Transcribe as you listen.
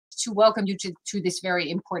to welcome you to this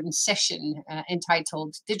very important session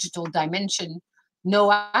entitled Digital Dimension,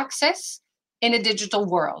 No Access in a Digital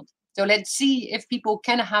World. So let's see if people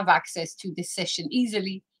can have access to this session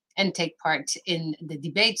easily and take part in the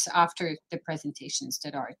debates after the presentations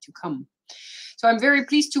that are to come. So I'm very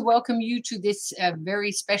pleased to welcome you to this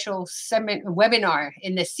very special webinar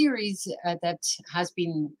in the series that has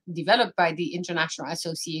been developed by the International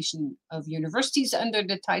Association of Universities under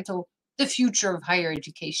the title, The Future of Higher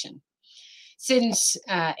Education. Since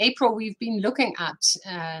April, we've been looking at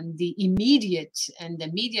the immediate and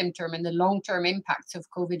the medium term and the long-term impacts of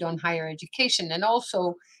COVID on higher education, and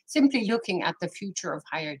also simply looking at the future of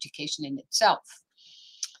higher education in itself.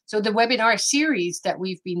 So the webinar series that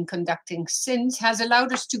we've been conducting since has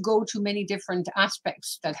allowed us to go to many different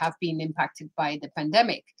aspects that have been impacted by the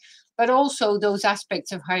pandemic, but also those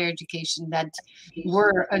aspects of higher education that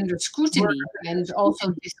were under scrutiny and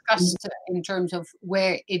also discussed in terms of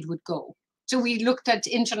where it would go. So we looked at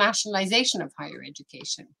internationalization of higher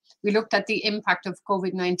education. We looked at the impact of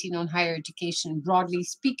COVID-19 on higher education, broadly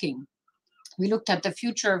speaking. We looked at the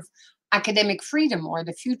future of academic freedom or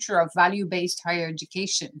the future of value-based higher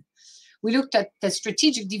education. We looked at the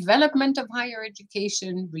strategic development of higher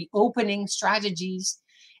education, reopening strategies,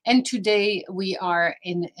 and today we are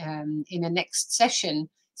in a next session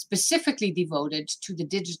specifically devoted to the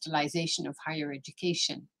digitalization of higher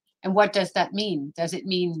education. And what does that mean? Does it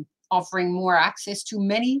mean offering more access to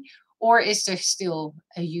many, or is there still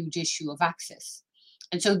a huge issue of access?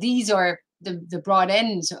 And so these are the broad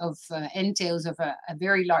ends of entails of a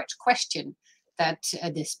very large question that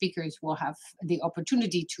the speakers will have the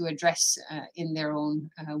opportunity to address in their own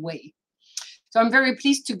way. So I'm very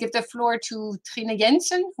pleased to give the floor to Trine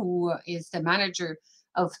Jensen, who is the manager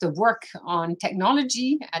of the work on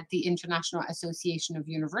technology at the International Association of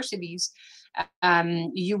Universities.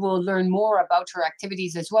 You will learn more about her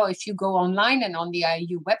activities as well if you go online and on the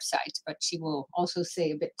IU website, but she will also say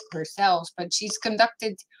a bit herself. But she's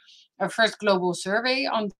conducted our first global survey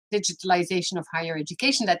on digitalization of higher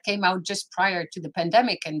education that came out just prior to the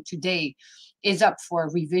pandemic, and today is up for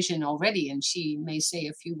revision already, and she may say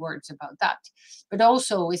a few words about that. But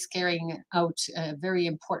also is carrying out very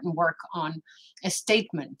important work on a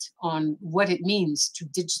statement on what it means to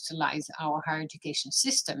digitalize our higher education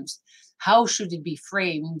systems. How should it be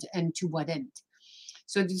framed and to what end?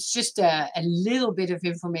 So it's just a little bit of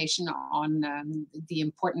information on the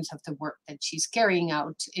importance of the work that she's carrying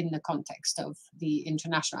out in the context of the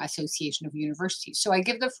International Association of Universities. So I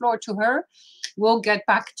give the floor to her. We'll get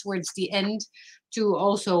back towards the end to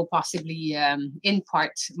also possibly in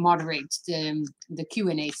part moderate the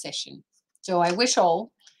Q&A session. So I wish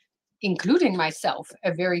all, including myself,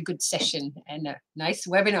 a very good session and a nice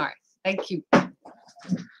webinar. Thank you.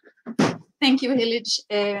 Thank you, Hilligje,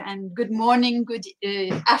 and good morning, good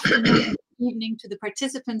afternoon, evening to the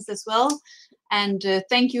participants as well. And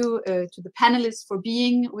thank you to the panelists for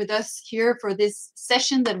being with us here for this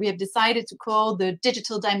session that we have decided to call the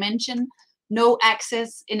Digital Dimension, No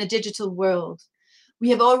Access in a Digital World. We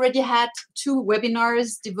have already had 2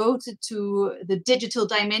 webinars devoted to the digital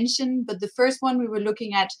dimension, but the first one we were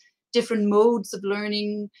looking at different modes of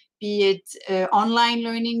learning, be it online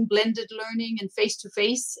learning, blended learning, and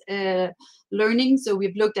face-to-face learning. So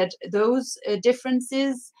we've looked at those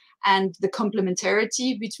differences and the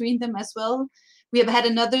complementarity between them as well. We have had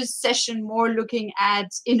another session more looking at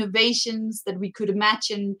innovations that we could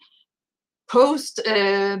imagine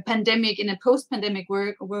post-pandemic, in a post-pandemic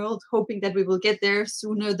world, hoping that we will get there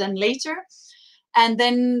sooner than later. And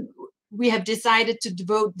then we have decided to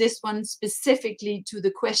devote this one specifically to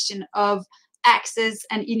the question of access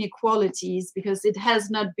and inequalities, because it has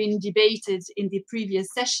not been debated in the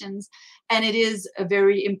previous sessions, and it is a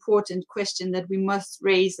very important question that we must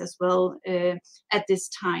raise as well at this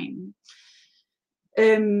time.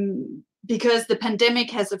 Because the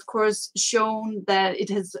pandemic has, of course, shown that it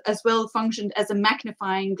has as well functioned as a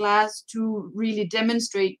magnifying glass to really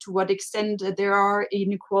demonstrate to what extent there are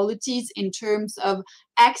inequalities in terms of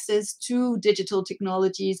access to digital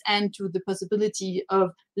technologies and to the possibility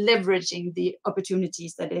of leveraging the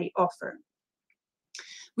opportunities that they offer.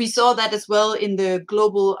 We saw that as well in the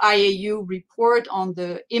global IAU report on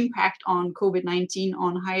the impact on COVID-19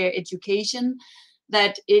 on higher education,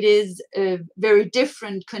 that it is very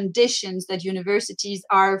different conditions that universities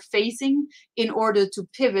are facing in order to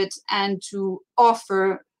pivot and to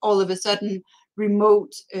offer all of a sudden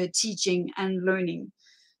remote teaching and learning.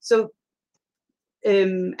 So,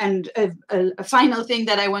 and a final thing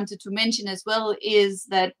that I wanted to mention as well is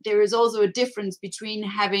that there is also a difference between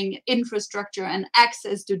having infrastructure and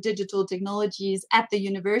access to digital technologies at the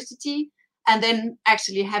university and then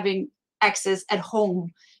actually having access at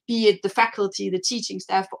home, be it the faculty, the teaching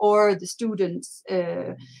staff, or the students,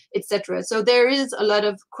 etc. So there is a lot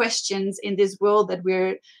of questions in this world that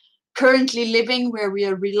we're currently living, where we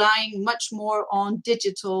are relying much more on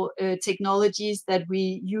digital technologies that we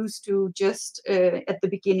used to just at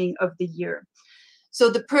the beginning of the year. So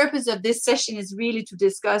the purpose of this session is really to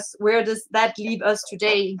discuss, where does that leave us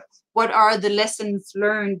today? What are the lessons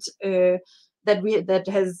learned that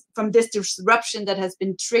has from this disruption that has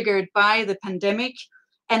been triggered by the pandemic,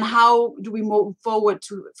 and how do we move forward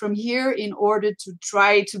from here in order to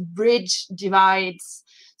try to bridge divides?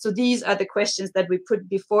 So these are the questions that we put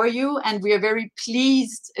before you, and we are very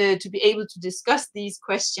pleased to be able to discuss these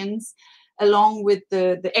questions along with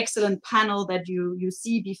the excellent panel that you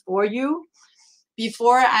see before you.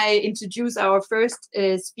 Before I introduce our first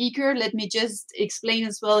speaker, let me just explain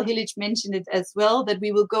as well, Hilligje mentioned it as well, that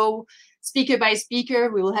we will go speaker by speaker.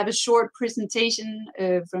 We will have a short presentation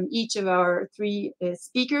from each of our three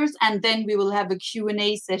speakers, and then we will have a Q&A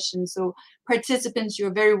session. So participants,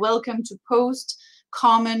 you're very welcome to post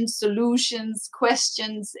comments, solutions,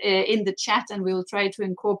 questions in the chat, and we will try to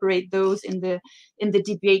incorporate those in the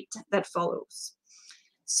debate that follows.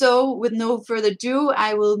 So with no further ado,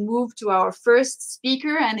 I will move to our first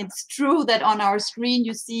speaker. And it's true that on our screen,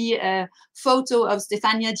 you see a photo of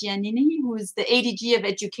Stefania Giannini, who is the ADG of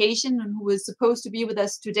Education and who is supposed to be with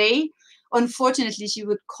us today. Unfortunately, she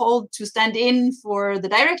was called to stand in for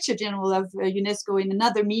the Director General of UNESCO in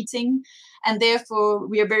another meeting. And therefore,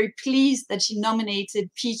 we are very pleased that she nominated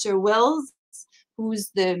Peter Wells,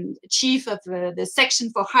 who's the chief of the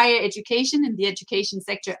section for higher education in the education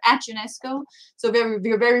sector at UNESCO. So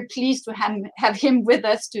we're very pleased to have him with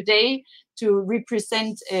us today to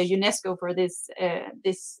represent UNESCO for this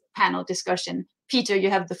panel discussion. Peter,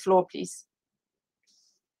 you have the floor, please.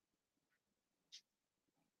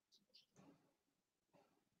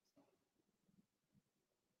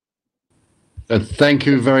 Thank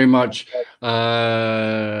you very much,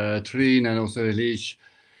 Trine, and also Hilligje,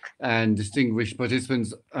 and distinguished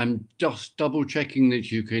participants. I'm just double checking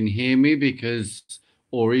that you can hear me,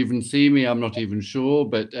 or even see me, I'm not even sure,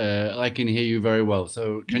 but I can hear you very well.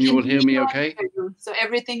 So can you all hear me okay? So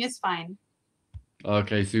everything is fine.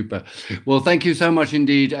 Okay, super. Well, thank you so much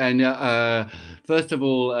indeed. And first of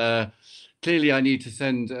all, clearly I need to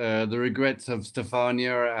send the regrets of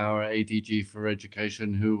Stefania, our ADG for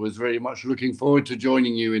Education, who was very much looking forward to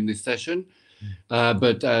joining you in this session.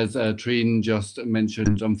 But as Trine just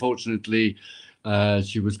mentioned, unfortunately,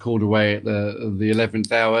 she was called away at the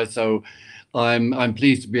 11th hour. So I'm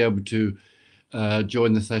pleased to be able to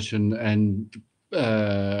join the session and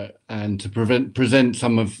to present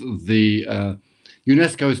some of the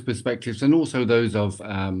UNESCO's perspectives and also those of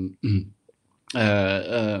Madame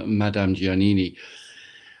Giannini.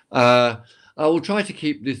 I will try to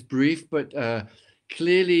keep this brief, but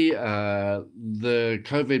clearly, the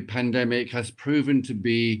COVID pandemic has proven to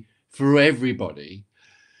be, for everybody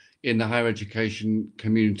in the higher education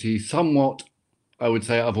community, somewhat, I would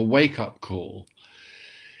say, of a wake-up call,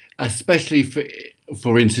 especially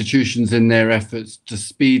for institutions in their efforts to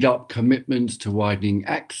speed up commitments to widening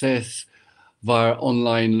access via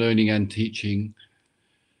online learning and teaching,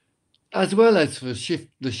 as well as for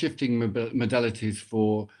the shifting modalities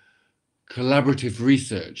for collaborative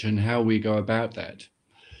research and how we go about that.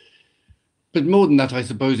 But more than that, I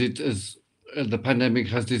suppose the pandemic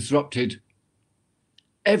has disrupted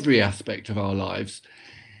every aspect of our lives,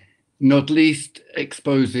 not least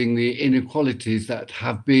exposing the inequalities that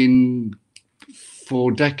have been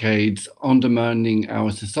for decades undermining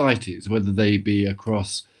our societies, whether they be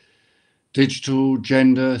across digital,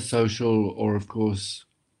 gender, social, or of course,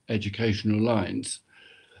 educational lines.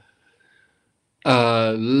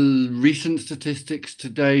 Recent statistics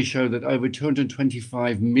today show that over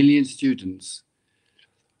 225 million students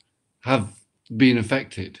have been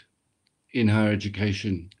affected in higher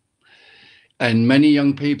education. And many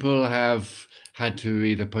young people have had to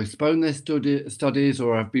either postpone their studies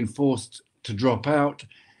or have been forced to drop out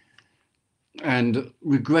and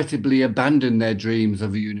regrettably abandon their dreams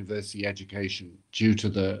of a university education due to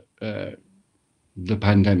the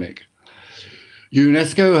pandemic.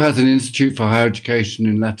 UNESCO has an Institute for Higher Education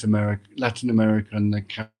in Latin America and the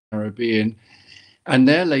Caribbean, and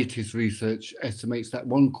their latest research estimates that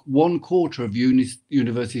one quarter of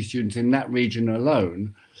university students in that region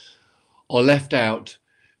alone are left out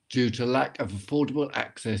due to lack of affordable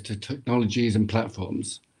access to technologies and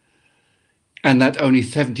platforms, and that only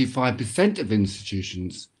 75% of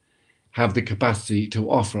institutions have the capacity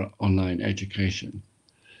to offer online education.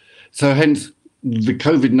 So hence, the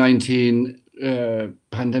COVID-19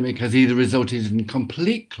 pandemic has either resulted in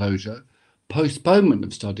complete closure, postponement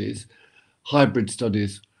of studies, hybrid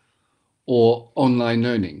studies, or online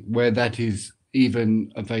learning, where that is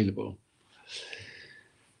even available.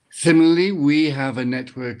 Similarly, we have a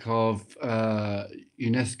network of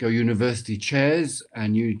UNESCO university chairs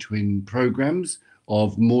and UTwin programs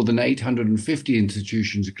of more than 850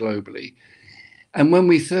 institutions globally. And when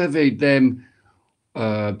we surveyed them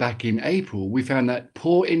back in April, we found that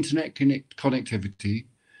poor internet connectivity,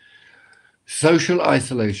 social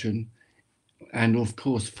isolation, and of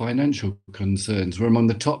course, financial concerns were among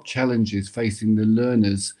the top challenges facing the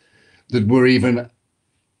learners that were even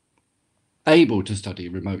able to study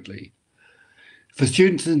remotely. For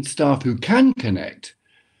students and staff who can connect,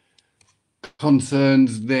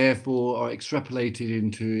 concerns therefore are extrapolated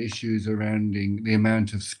into issues surrounding the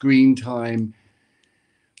amount of screen time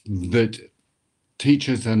that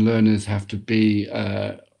teachers and learners have to be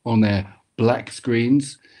on their black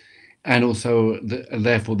screens, and also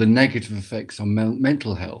therefore the negative effects on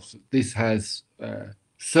mental health. This has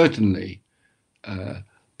certainly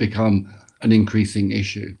become an increasing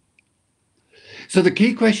issue. So the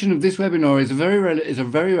key question of this webinar is a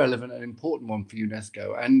very relevant and important one for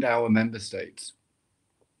UNESCO and our member states.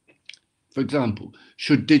 For example,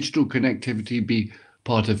 should digital connectivity be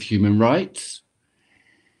part of human rights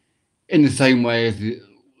in the same way as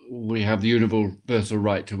we have the universal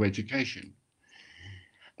right to education?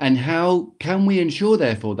 And how can we ensure,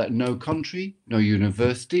 therefore, that no country, no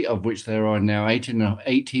university, of which there are now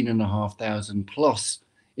 18,500 plus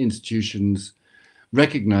institutions,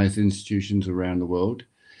 recognized institutions around the world,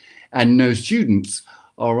 and no students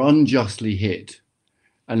are unjustly hit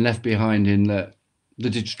and left behind in the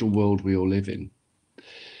digital world we all live in?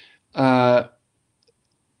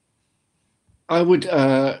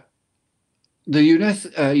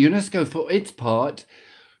 UNESCO, for its part,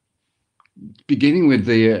 beginning with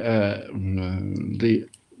the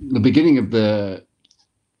beginning of the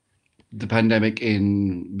pandemic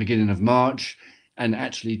in beginning of March, and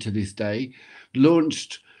actually to this day,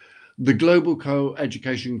 launched the Global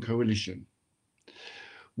Co-Education Coalition,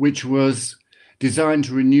 which was designed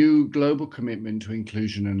to renew global commitment to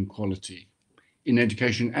inclusion and equality in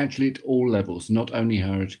education, actually at all levels, not only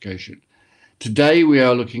higher education. Today, we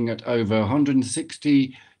are looking at over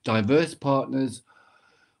 160 diverse partners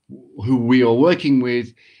who we are working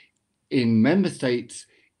with in member states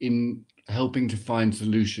in helping to find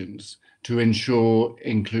solutions to ensure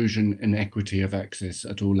inclusion and equity of access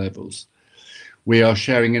at all levels. We are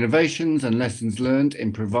sharing innovations and lessons learned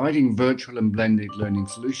in providing virtual and blended learning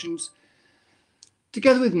solutions,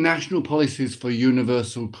 together with national policies for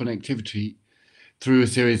universal connectivity through a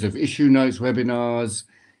series of issue notes, webinars,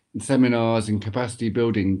 and seminars, and capacity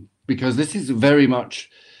building, because this is very much,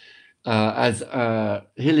 as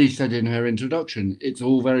Hilligje said in her introduction, it's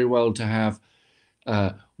all very well to have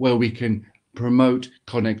where we can promote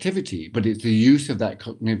connectivity, but it's the use of that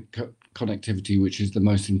connectivity which is the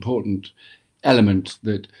most important element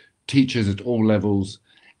that teachers at all levels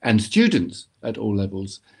and students at all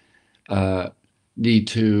levels need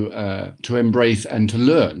to embrace and to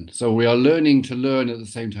learn. So we are learning to learn at the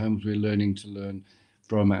same time as we're learning to learn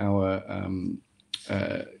from our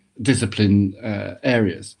discipline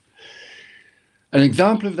areas. An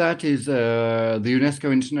example of that is the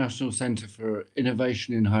UNESCO International Center for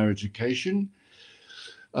Innovation in Higher Education,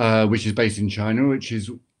 which is based in China,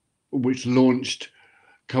 which launched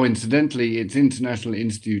coincidentally its International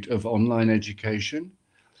Institute of Online Education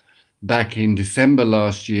back in December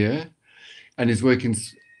last year, and is working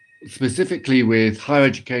specifically with higher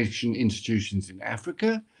education institutions in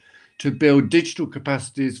Africa to build digital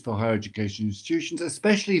capacities for higher education institutions,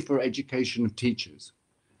 especially for education of teachers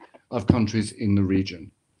of countries in the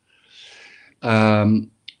region.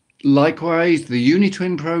 Likewise, the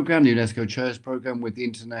UniTwin program, the UNESCO Chairs program, with the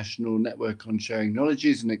International Network on Sharing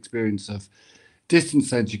Knowledges and Experience of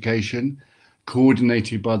Distance Education,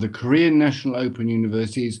 coordinated by the Korean National Open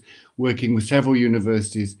Universities, working with several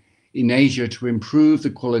universities in Asia to improve the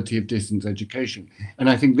quality of distance education. And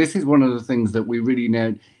I think this is one of the things that we really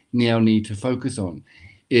now need to focus on,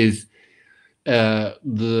 is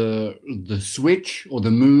the switch or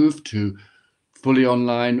the move to fully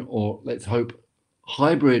online, or let's hope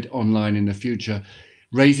hybrid online in the future,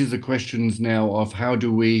 raises the questions now of how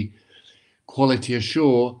do we quality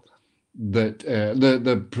assure that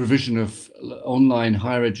the provision of online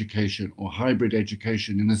higher education or hybrid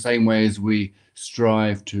education in the same way as we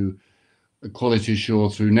strive to quality assure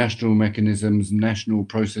through national mechanisms, national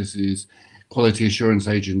processes, quality assurance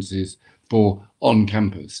agencies for on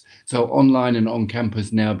campus. So online and on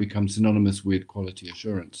campus now become synonymous with quality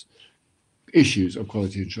assurance, issues of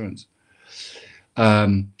quality assurance.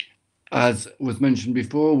 As was mentioned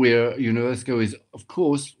before, UNESCO is, of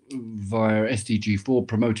course, via SDG 4,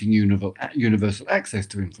 promoting universal access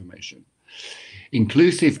to information.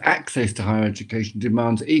 Inclusive access to higher education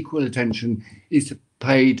demands equal attention is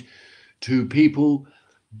paid to people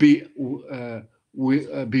beyond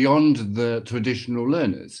the traditional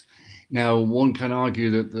learners. Now, one can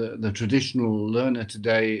argue that the traditional learner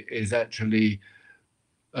today is actually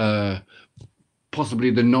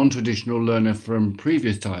possibly the non-traditional learner from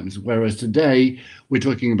previous times, whereas today we're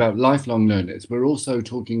talking about lifelong learners. We're also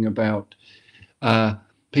talking about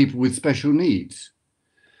people with special needs.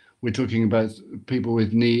 We're talking about people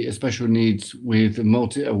with special needs, with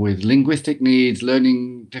linguistic needs,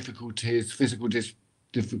 learning difficulties, physical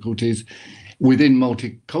difficulties within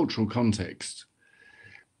multicultural contexts.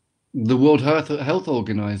 The World Health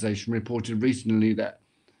Organization reported recently that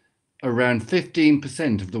around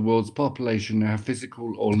 15% of the world's population have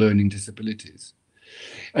physical or learning disabilities.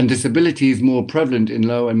 And disability is more prevalent in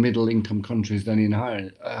low and middle income countries than in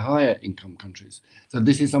higher income countries. So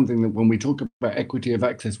this is something that when we talk about equity of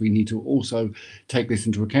access, we need to also take this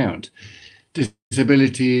into account.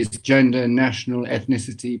 Disabilities, gender, national,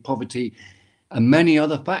 ethnicity, poverty, and many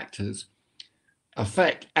other factors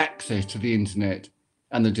affect access to the internet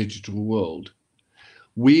and the digital world.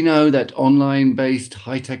 We know that online-based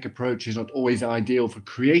high-tech approach is not always ideal for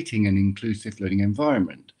creating an inclusive learning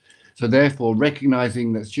environment. So therefore,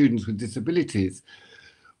 recognizing that students with disabilities,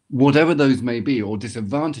 whatever those may be, or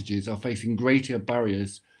disadvantages, are facing greater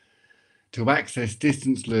barriers to access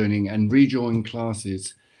distance learning and rejoin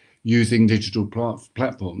classes using digital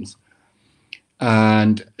platforms.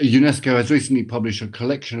 And UNESCO has recently published a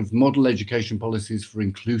collection of model education policies for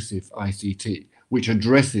inclusive ICT, which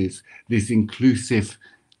addresses this inclusive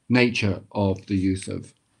nature of the use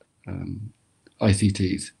of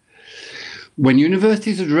ICTs. When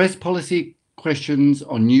universities address policy questions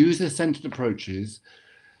on user-centered approaches,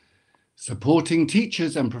 supporting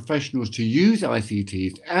teachers and professionals to use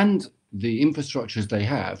ICTs and the infrastructures they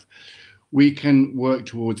have, we can work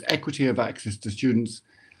towards equity of access to students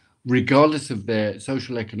regardless of their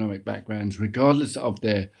social economic backgrounds, regardless of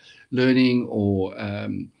their learning or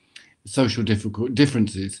social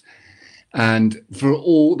differences, and for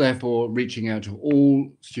all, therefore, reaching out to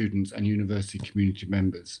all students and university community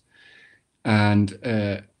members. And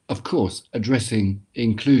of course, addressing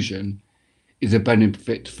inclusion is a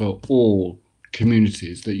benefit for all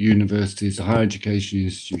communities that universities, higher education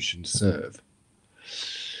institutions serve.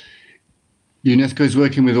 UNESCO is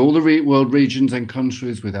working with all the world regions and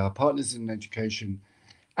countries, with our partners in education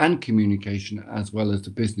and communication, as well as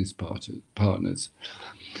the business partners.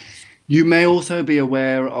 You may also be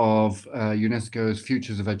aware of UNESCO's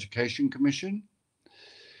Futures of Education Commission,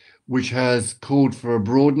 which has called for a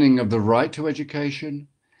broadening of the right to education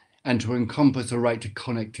and to encompass a right to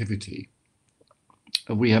connectivity.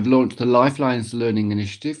 We have launched the Lifelines Learning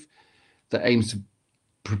Initiative that aims to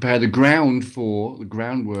prepare the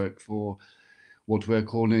groundwork for what we're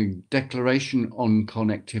calling Declaration on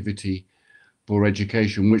Connectivity for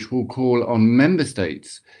Education, which will call on member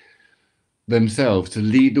states themselves to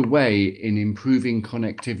lead the way in improving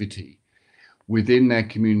connectivity within their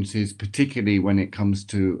communities, particularly when it comes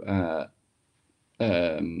to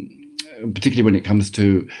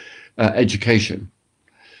education.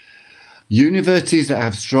 Universities that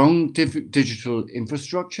have strong digital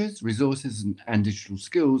infrastructures, resources, and digital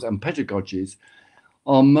skills and pedagogies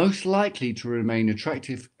are most likely to remain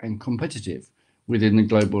attractive and competitive within the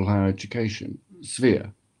global higher education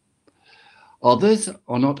sphere. Others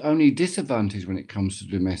are not only disadvantaged when it comes to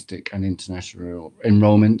domestic and international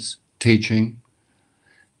enrollments, teaching,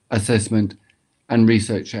 assessment, and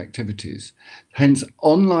research activities. Hence,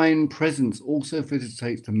 online presence also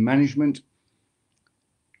facilitates the management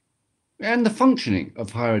and the functioning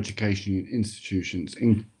of higher education institutions,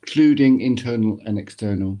 including internal and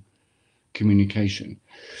external communication.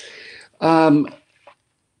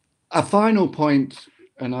 A final point,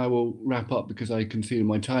 and I will wrap up because I can see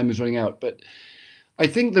my time is running out, but I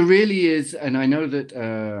think there really is, and I know that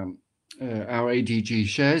our ADG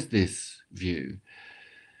shares this view,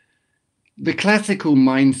 the classical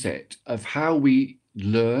mindset of how we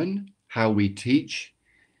learn, how we teach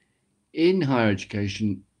in higher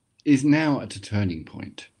education is now at a turning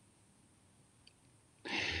point.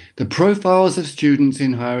 The profiles of students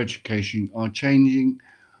in higher education are changing,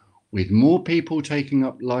 with more people taking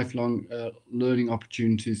up lifelong learning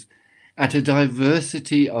opportunities at a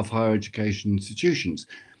diversity of higher education institutions.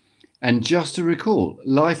 And just to recall,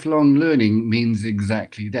 lifelong learning means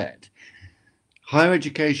exactly that. Higher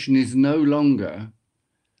education is no longer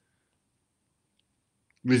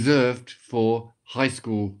reserved for high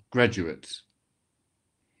school graduates.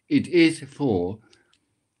 it is for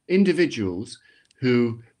individuals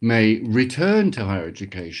who may return to higher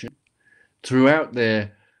education throughout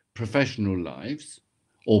their professional lives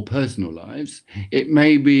or personal lives. It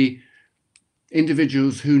may be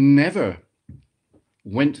individuals who never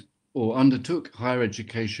went or undertook higher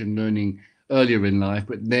education learning earlier in life,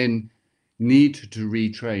 but then need to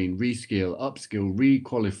retrain, reskill, upskill,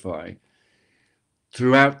 requalify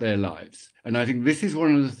throughout their lives. And I think this is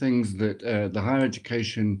one of the things that the higher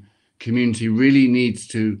education community really needs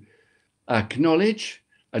to acknowledge,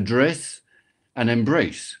 address, and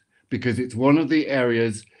embrace, because it's one of the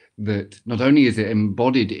areas that not only is it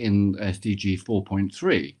embodied in SDG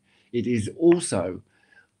 4.3, it is also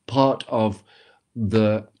part of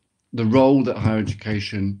the role that higher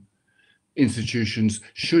education institutions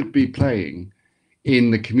should be playing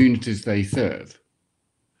in the communities they serve.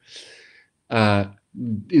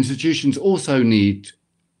 Institutions also need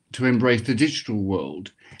to embrace the digital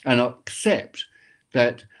world and accept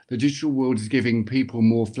that the digital world is giving people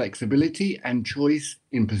more flexibility and choice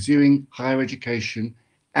in pursuing higher education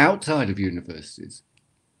outside of universities.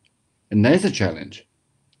 And there's a challenge.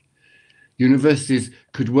 Universities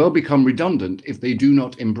could well become redundant if they do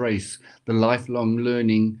not embrace the lifelong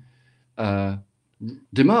learning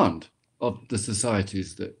demand of the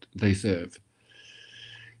societies that they serve.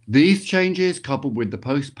 These changes, coupled with the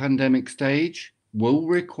post-pandemic stage, will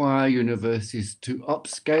require universities to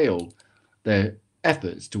upscale their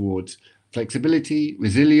efforts towards flexibility,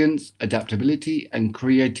 resilience, adaptability, and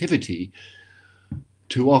creativity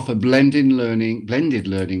to offer blended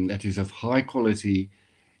learning that is of high quality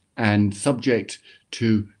and subject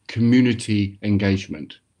to community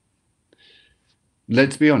engagement.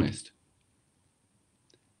 Let's be honest.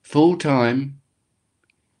 Full-time,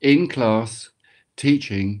 in-class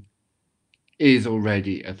teaching is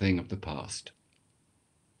already a thing of the past.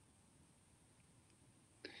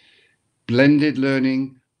 Blended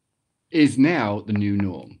learning is now the new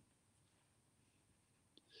norm.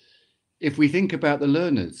 If we think about the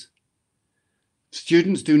learners,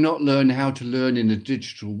 students do not learn how to learn in a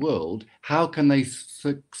digital world. How can they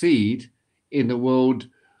succeed in the world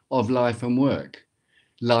of life and work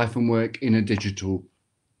in a digital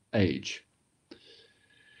age?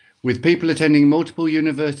 With people attending multiple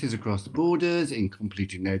universities across borders, in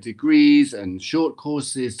completing their degrees and short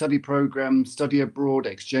courses, study programs, study abroad,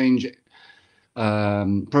 exchange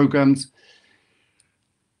programs,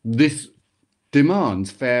 this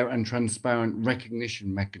demands fair and transparent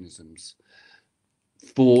recognition mechanisms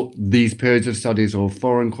for these periods of studies or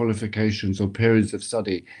foreign qualifications or periods of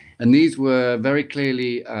study. And these were very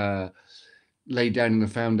clearly laid down in the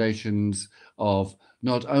foundations of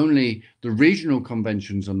not only the regional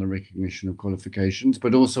conventions on the recognition of qualifications,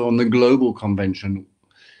 but also on the global convention,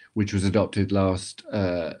 which was adopted last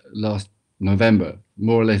November,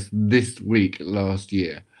 more or less this week last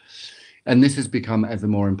year. And this has become ever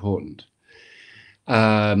more important.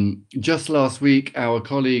 Just last week, our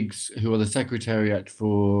colleagues who are the Secretariat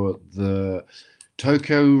for the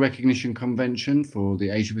Tokyo Recognition Convention for the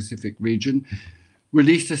Asia Pacific region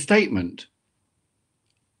released a statement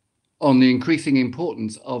on the increasing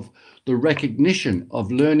importance of the recognition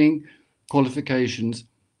of learning, qualifications,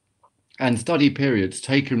 and study periods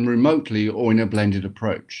taken remotely or in a blended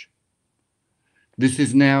approach. This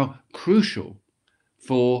is now crucial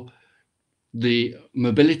for the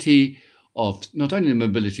mobility of, not only the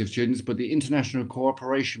mobility of students, but the international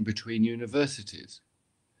cooperation between universities.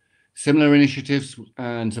 Similar initiatives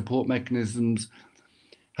and support mechanisms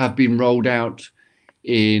have been rolled out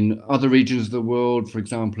in other regions of the world, for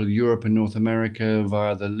example, Europe and North America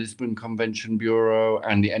via the Lisbon Convention Bureau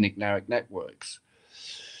and the ENIC-NARIC networks.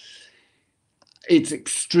 It's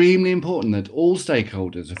extremely important that all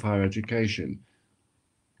stakeholders of higher education,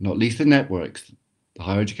 not least the networks, the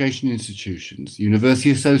higher education institutions, university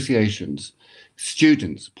associations,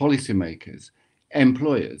 students, policymakers,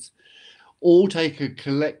 employers, all take a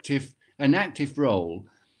collective and active role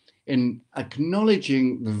in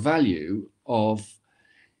acknowledging the value of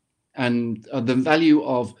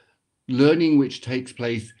learning which takes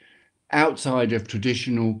place outside of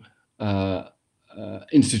traditional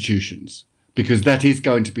institutions, because that is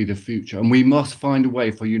going to be the future. And we must find a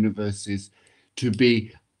way for universities to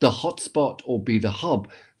be the hotspot or be the hub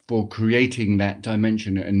for creating that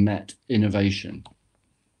dimension and that innovation.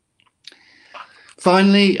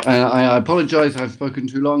 Finally, I apologize, I've spoken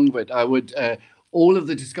too long, but I would, all of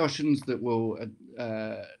the discussions that will,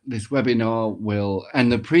 this webinar will,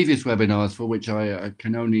 and the previous webinars for which I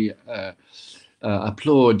can only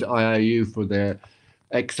applaud IIU for their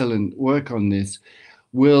excellent work on this,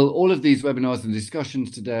 all of these webinars and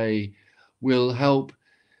discussions today will help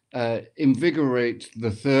invigorate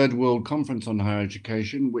the Third World Conference on Higher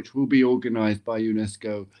Education, which will be organized by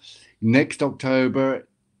UNESCO next October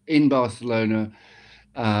in Barcelona.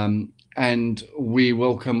 And we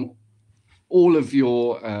welcome all of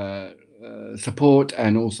your support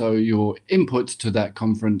and also your inputs to that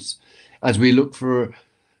conference as we look to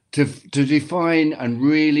define and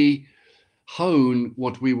really hone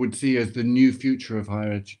what we would see as the new future of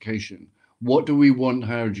higher education. What do we want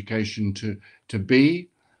higher education to be?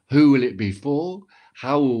 Who will it be for?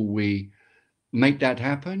 How will we make that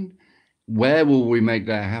happen? Where will we make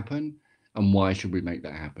that happen? And why should we make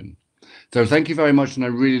that happen? So thank you very much, and I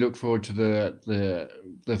really look forward to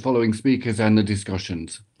the following speakers and the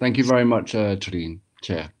discussions. Thank you very much, Trine,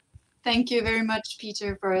 Chair. Thank you very much,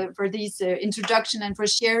 Peter, for this introduction and for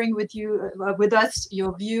sharing with us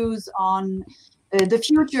your views on the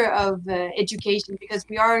future of education, because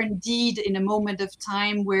we are indeed in a moment of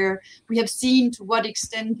time where we have seen to what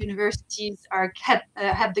extent universities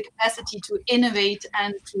have the capacity to innovate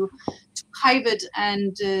and to pivot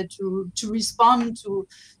and to respond to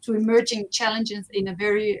emerging challenges in a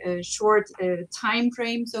very short time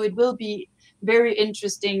frame. So it will be very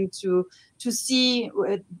interesting to see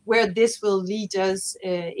where this will lead us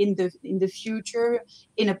in the future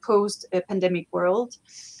in a post-pandemic world.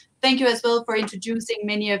 Thank you as well for introducing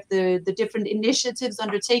many of the different initiatives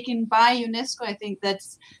undertaken by UNESCO. I think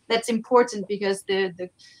that's important, because the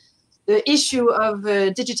issue of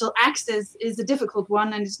digital access is a difficult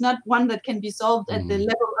one, and it's not one that can be solved at the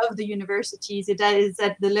level of the universities. It is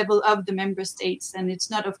at the level of the member states, and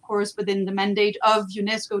it's not, of course, within the mandate of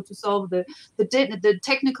UNESCO to solve the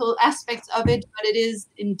technical aspects of it, but it is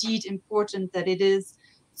indeed important that it is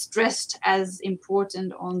stressed as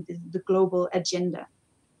important on the global agenda.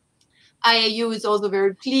 IAU is also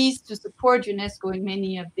very pleased to support UNESCO in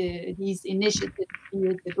many of these initiatives, be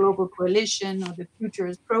it the Global Coalition or the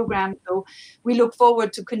Futures Program. So we look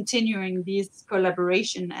forward to continuing this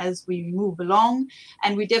collaboration as we move along.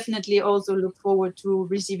 And we definitely also look forward to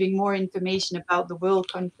receiving more information about the World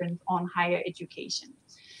Conference on Higher Education.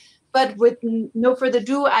 But with no further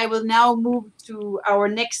ado, I will now move to our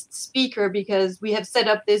next speaker, because we have set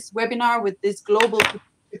up this webinar with this global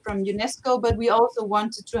from UNESCO, but we also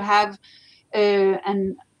wanted to have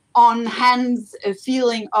an on-hands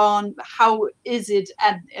feeling on how is it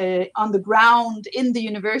on the ground in the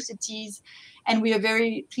universities. And we are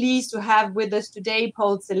very pleased to have with us today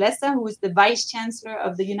Paul Zeleza, who is the Vice-Chancellor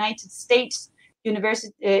of the United States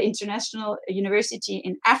International University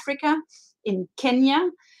in Africa, in Kenya.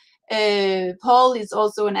 Paul is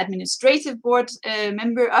also an administrative board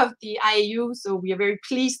member of the IAU, so we are very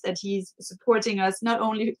pleased that he's supporting us not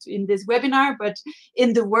only in this webinar, but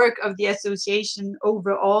in the work of the association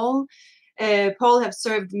overall. Paul has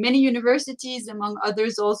served many universities, among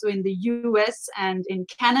others also in the US and in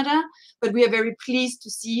Canada, but we are very pleased to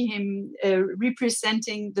see him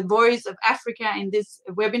representing the voice of Africa in this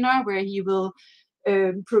webinar, where he will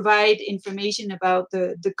provide information about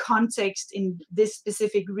the context in this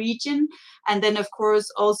specific region, and then of course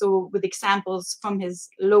also with examples from his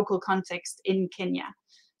local context in Kenya.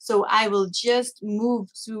 So I will just move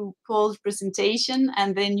to Paul's presentation,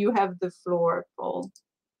 and then you have the floor, Paul.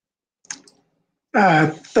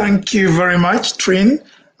 Thank you very much, Trine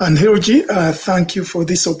and Hilligje. Thank you for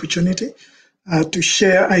this opportunity to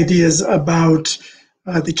share ideas about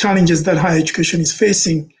the challenges that higher education is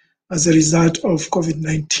facing as a result of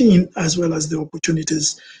COVID-19, as well as the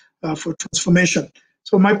opportunities for transformation.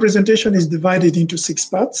 So my presentation is divided into 6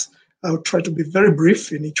 parts. I'll try to be very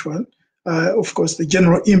brief in each one. Of course, the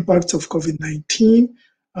general impacts of COVID-19,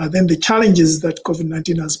 then the challenges that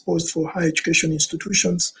COVID-19 has posed for higher education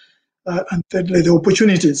institutions, and thirdly, the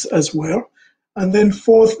opportunities as well. And then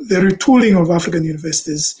fourth, the retooling of African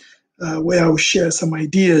universities, where I will share some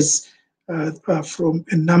ideas from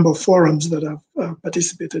a number of forums that have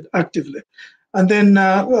participated actively. And then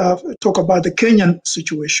talk about the Kenyan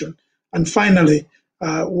situation. And finally,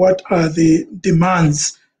 what are the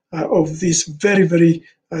demands of this very, very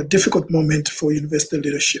difficult moment for university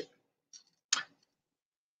leadership.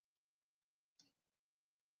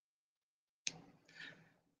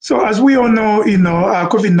 So as we all know,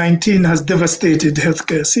 COVID-19 has devastated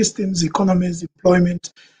healthcare systems, economies,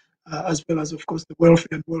 employment, as well as, of course, the welfare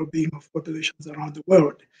and well-being of populations around the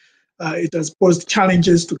world. It has posed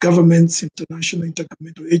challenges to governments, international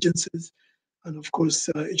intergovernmental agencies, and, of course,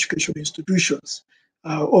 educational institutions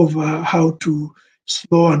over how to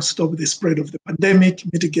slow and stop the spread of the pandemic,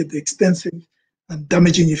 mitigate the extensive and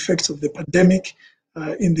damaging effects of the pandemic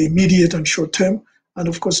in the immediate and short term, and,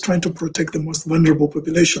 of course, trying to protect the most vulnerable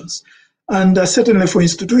populations. And certainly for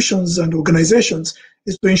institutions and organizations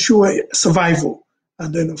is to ensure survival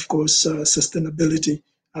and then, of course, sustainability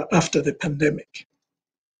after the pandemic.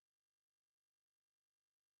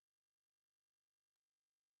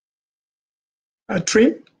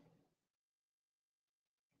 Trine?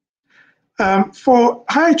 For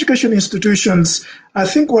higher education institutions, I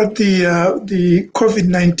think what the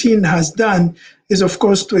COVID-19 has done is, of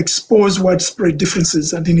course, to expose widespread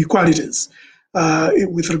differences and inequalities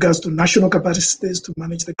with regards to national capacities to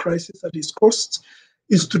manage the crisis at its costs,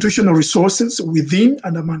 institutional resources within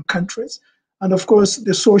and among countries, and, of course,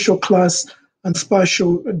 the social class and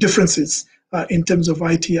spatial differences in terms of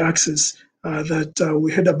IT access that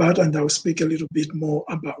we heard about, and I'll speak a little bit more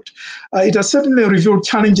about. It has certainly revealed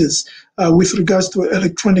challenges with regards to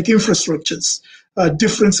electronic infrastructures,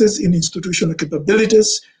 differences in institutional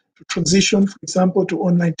capabilities to transition, for example, to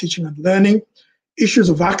online teaching and learning, issues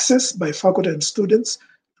of access by faculty and students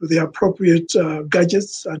to the appropriate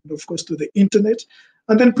gadgets and, of course, to the internet,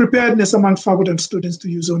 and then preparedness among faculty and students to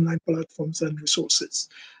use online platforms and resources.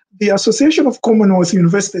 The Association of Commonwealth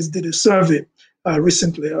Universities did a survey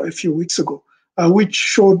recently, a few weeks ago, which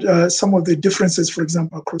showed some of the differences, for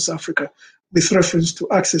example, across Africa with reference to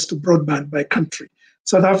access to broadband by country.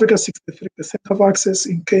 South Africa, 63% have access,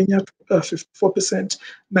 in Kenya, 54%,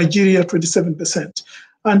 Nigeria, 27%.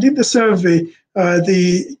 And in the survey,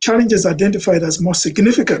 the challenges identified as most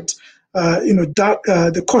significant,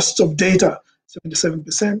 the costs of data,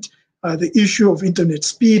 77%, the issue of internet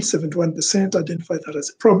speed, 71%, identified that as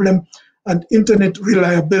a problem, and internet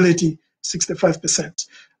reliability, 65%.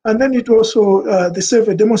 And then it also, the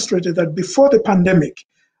survey demonstrated that before the pandemic,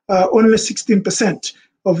 only 16%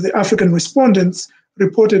 of the African respondents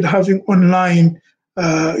reported having online,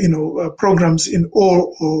 programs in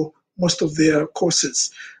all or most of their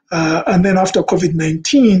courses. And then after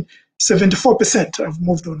COVID-19, 74% have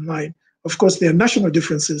moved online. Of course, there are national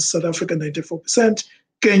differences. South Africa, 94%,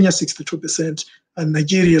 Kenya, 62%, and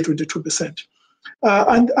Nigeria, 22%.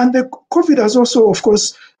 And the COVID has also, of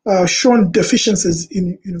course, shown deficiencies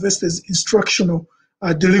in universities' instructional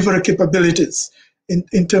delivery capabilities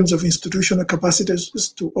in terms of institutional capacities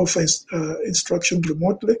to offer instruction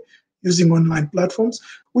remotely using online platforms,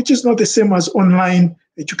 which is not the same as online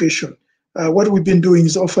education. What we've been doing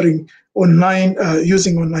is offering online,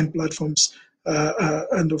 using online platforms.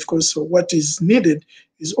 And of course, what is needed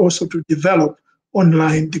is also to develop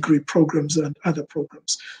online degree programs and other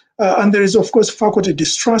programs. And there is, of course, faculty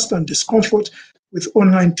distrust and discomfort with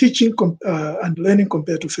online teaching and learning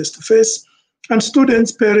compared to face-to-face. And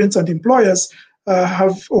students, parents, and employers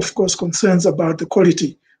have, of course, concerns about the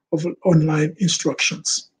quality of online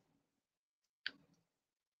instructions.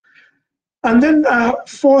 And then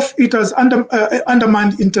fourth, it has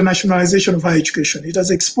undermined internationalization of higher education. It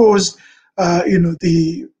has exposed,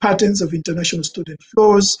 the patterns of international student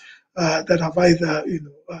flows that have either,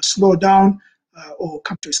 slowed down or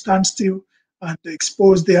come to a standstill, and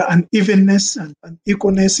expose their unevenness and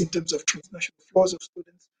unequalness in terms of transnational flows of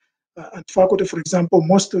students and faculty. For example,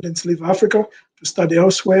 most students leave Africa to study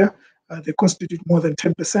elsewhere. They constitute more than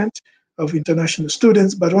 10% of international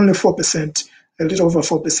students, but only 4%, a little over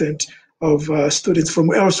 4%, of students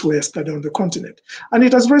from elsewhere study on the continent. And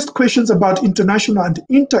it has raised questions about international and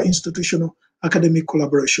inter-institutional academic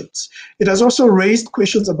collaborations. It has also raised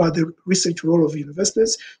questions about the research role of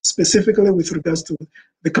universities, specifically with regards to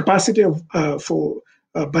the capacity for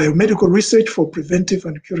biomedical research for preventive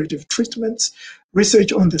and curative treatments,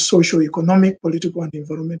 research on the social, economic, political, and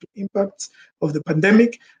environmental impacts of the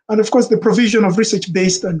pandemic, and of course, the provision of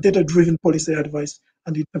research-based and data-driven policy advice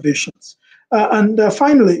and interventions. And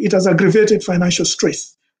finally, it has aggravated financial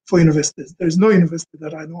stress for universities. There is no university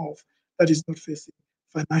that I know of that is not facing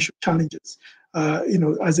financial challenges,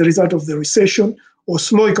 as a result of the recession or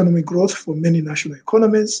slow economic growth for many national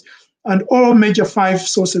economies. And all major 5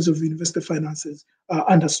 sources of university finances are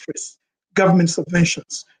under stress: government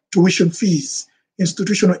subventions, tuition fees,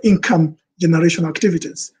 institutional income generation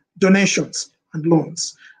activities, donations, and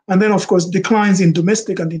loans. And then, of course, declines in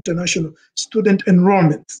domestic and international student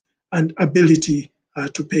enrollment and ability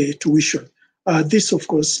to pay tuition. This, of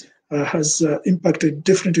course, has impacted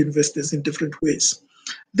different universities in different ways.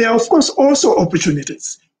 There are, of course, also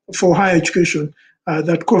opportunities for higher education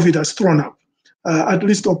that COVID has thrown up. At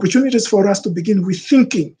least opportunities for us to begin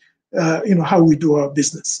rethinking, how we do our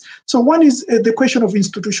business. So one is the question of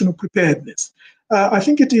institutional preparedness. I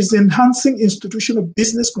think it is enhancing institutional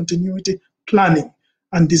business continuity planning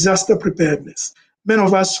and disaster preparedness. Many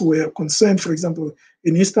of us were concerned, for example,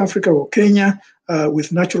 in East Africa or Kenya,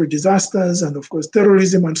 with natural disasters and, of course,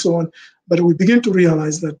 terrorism and so on. But we begin to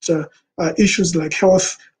realize that issues like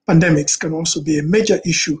health pandemics can also be a major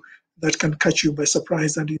issue that can catch you by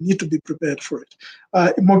surprise, and you need to be prepared for it.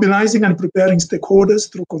 Mobilizing and preparing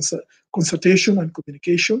stakeholders through consultation and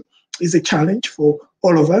communication is a challenge for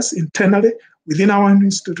all of us internally, within our own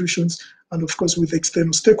institutions, and of course with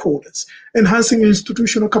external stakeholders. Enhancing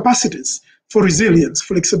institutional capacities for resilience,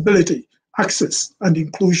 flexibility, access, and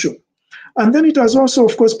inclusion. And then it has also,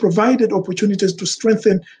 of course, provided opportunities to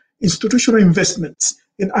strengthen institutional investments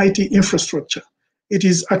in IT infrastructure. It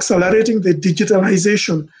is accelerating the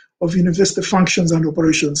digitalization of university functions and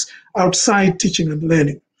operations outside teaching and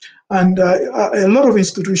learning. And a lot of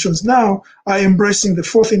institutions now are embracing the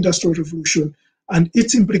fourth industrial revolution and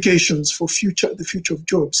its implications for the future of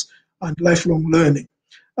jobs and lifelong learning.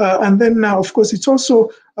 And then now, of course, it's also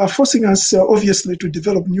forcing us, obviously, to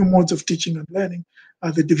develop new modes of teaching and learning,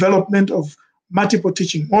 the development of multiple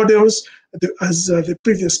teaching models. As the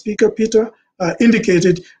previous speaker, Peter,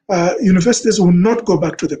 indicated, universities will not go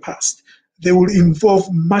back to the past. They will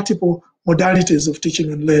involve multiple modalities of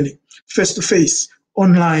teaching and learning, face-to-face,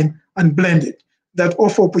 online, and blended, that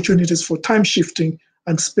offer opportunities for time shifting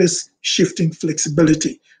and space shifting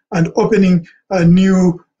flexibility, and opening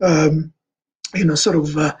new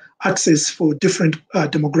access for different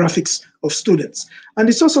demographics of students. And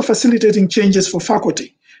it's also facilitating changes for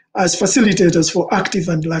faculty as facilitators for active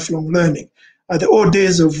and lifelong learning. The old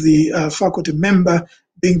days of the faculty member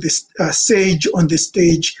being the sage on the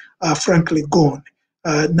stage are frankly gone.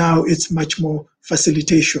 Now it's much more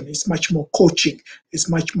facilitation, it's much more coaching, it's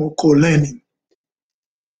much more co-learning.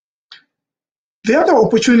 The other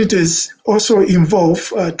opportunities also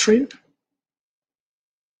involve, Trine,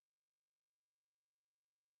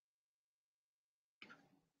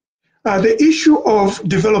 the issue of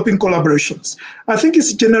developing collaborations. I think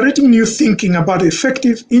it's generating new thinking about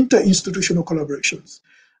effective inter-institutional collaborations,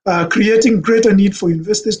 creating greater need for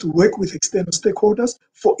universities to work with external stakeholders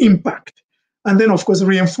for impact, and then, of course,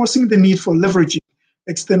 reinforcing the need for leveraging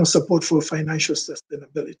external support for financial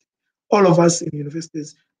sustainability. All of us in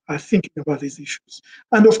universities are thinking about these issues.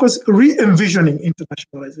 And, of course, re-envisioning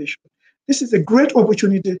internationalization. This is a great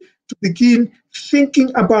opportunity to begin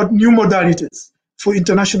thinking about new modalities for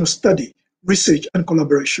international study, research, and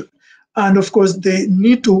collaboration. And of course, they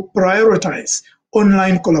need to prioritize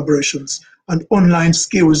online collaborations and online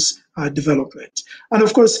skills development. And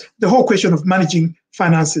of course, the whole question of managing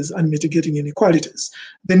finances and mitigating inequalities.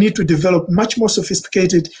 They need to develop much more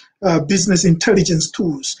sophisticated business intelligence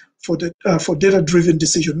tools for data-driven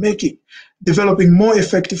decision-making, developing more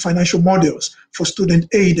effective financial models for student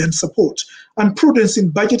aid and support, and prudence in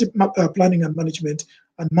budget planning and management,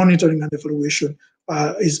 and monitoring and evaluation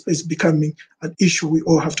is becoming an issue we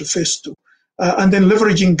all have to face too. And then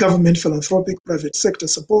leveraging government, philanthropic, private sector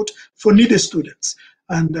support for needy students.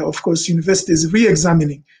 And of course, universities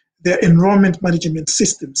re-examining their enrollment management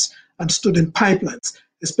systems and student pipelines,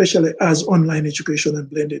 especially as online education and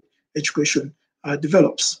blended education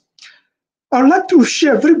develops. I would like to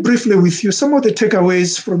share very briefly with you some of the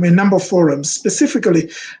takeaways from a number of forums,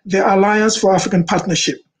 specifically the Alliance for African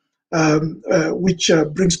Partnership, which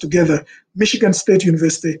brings together Michigan State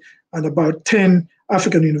University and about 10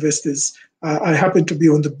 African universities. I happen to be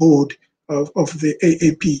on the board of the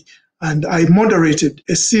AAP, and I moderated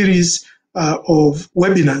a series of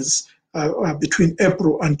webinars between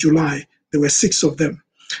April and July. There were 6 of them.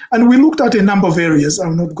 And we looked at a number of areas.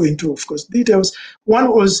 I'm not going to, of course, details.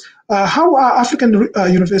 One was how are African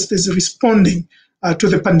universities responding to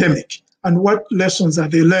the pandemic, and what lessons are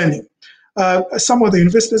they learning? Some of the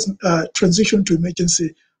universities transitioned to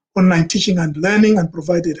emergency online teaching and learning and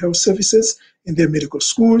provided health services in their medical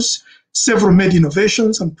schools. Several made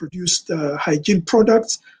innovations and produced hygiene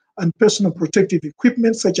products and personal protective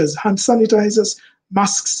equipment such as hand sanitizers,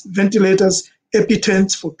 masks, ventilators,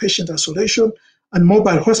 EpiTents for patient isolation, and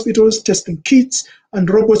mobile hospitals, testing kits, and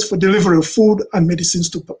robots for delivery of food and medicines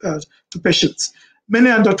to patients. Many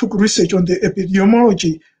undertook research on the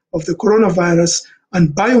epidemiology of the coronavirus and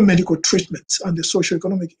biomedical treatments and the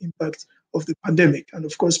socioeconomic impact of the pandemic, and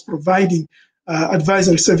of course, providing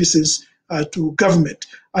advisory services to government.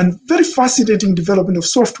 And very fascinating development of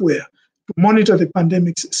software to monitor the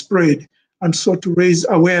pandemic's spread, and so to raise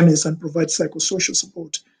awareness and provide psychosocial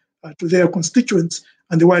support to their constituents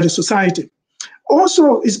and the wider society.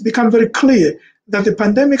 Also, it's become very clear that the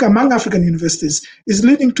pandemic among African universities is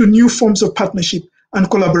leading to new forms of partnership and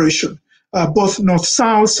collaboration, both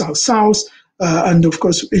North-South, South-South, and of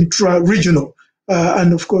course, intra-regional.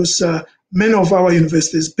 And of course, many of our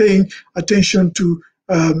universities paying attention to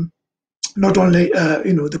not only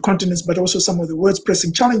the continents, but also some of the world's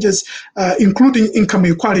pressing challenges, including income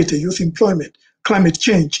equality, youth employment, climate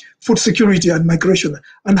change, food security, and migration,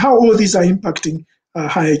 and how all these are impacting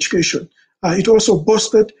higher education. It also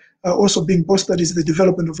boosted also being bolstered is the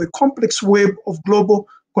development of a complex web of global,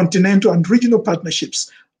 continental, and regional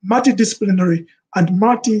partnerships, multidisciplinary and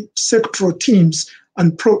multi-sectoral teams,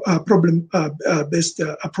 and problem-based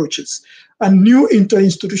approaches. And new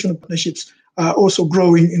interinstitutional partnerships are also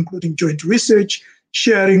growing, including joint research,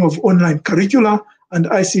 sharing of online curricula and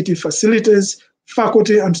ICT facilities,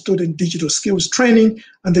 faculty and student digital skills training,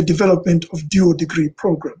 and the development of dual degree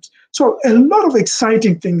programs. So a lot of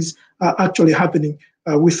exciting things are actually happening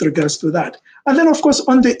with regards to that. And then, of course,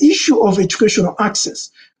 on the issue of educational access,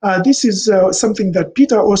 this is something that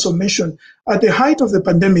Peter also mentioned. At the height of the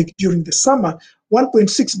pandemic during the summer,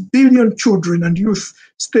 1.6 billion children and youth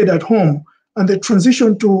stayed at home, and the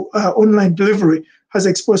transition to online delivery has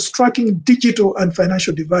exposed striking digital and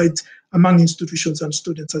financial divides among institutions and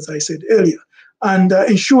students, as I said earlier. And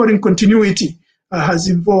ensuring continuity has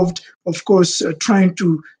involved, of course, trying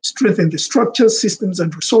to strengthen the structures, systems,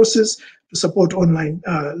 and resources to support online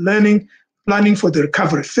learning, planning for the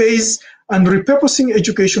recovery phase, and repurposing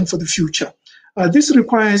education for the future. This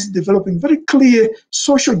requires developing very clear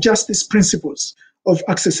social justice principles of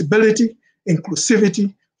accessibility,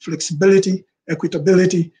 inclusivity, flexibility,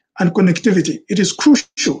 equitability, and connectivity. It is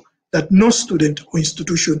crucial that no student or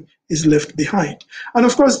institution is left behind. And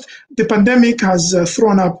of course, the pandemic has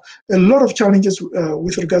thrown up a lot of challenges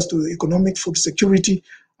with regards to economic food security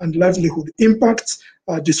and livelihood impacts,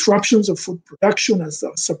 disruptions of food production and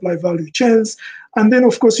supply value chains. And then,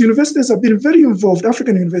 of course, universities have been very involved,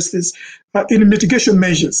 African universities, in mitigation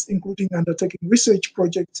measures, including undertaking research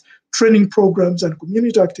projects, training programs, and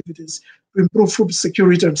community activities to improve food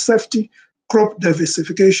security and safety, crop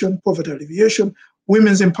diversification, poverty alleviation,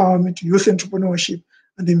 women's empowerment, youth entrepreneurship,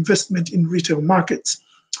 and investment in retail markets.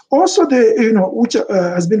 Also, which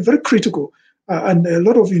has been very critical, and a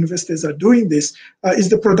lot of universities are doing this, is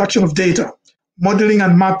the production of data, modeling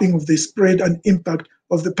and mapping of the spread and impact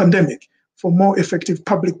of the pandemic for more effective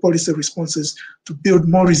public policy responses to build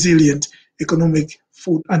more resilient economic,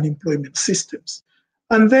 food, and employment systems.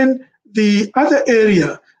 And then the other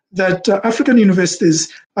area that African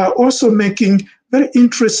universities are also making very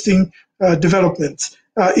interesting developments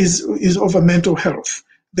is over mental health.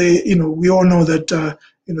 We all know that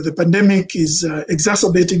the pandemic is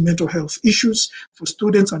exacerbating mental health issues for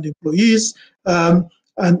students and employees, and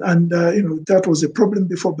that was a problem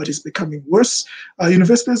before, but it's becoming worse.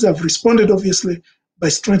 Universities have responded, obviously, by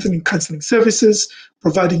strengthening counseling services,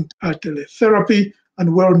 providing teletherapy and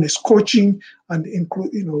wellness coaching, and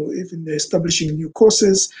even establishing new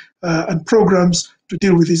courses and programs to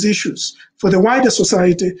deal with these issues. For the wider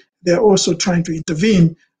society, they're also trying to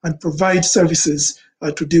intervene and provide services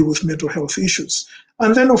to deal with mental health issues.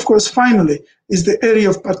 And then, of course, finally, is the area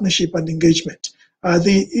of partnership and engagement.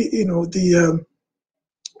 The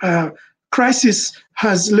crisis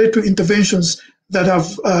has led to interventions that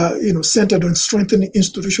have, centered on strengthening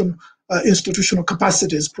institutional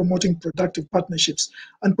capacities, promoting productive partnerships,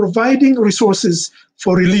 and providing resources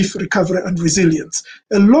for relief, recovery, and resilience.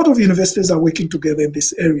 A lot of universities are working together in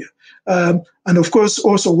this area. And of course,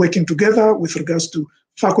 also working together with regards to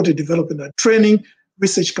faculty development and training,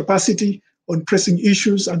 research capacity on pressing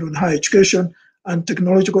issues and on higher education, and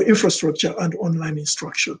technological infrastructure and online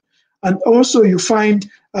instruction. And also you find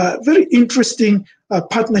very interesting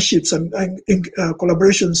partnerships and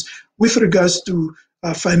collaborations with regards to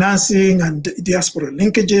financing and diaspora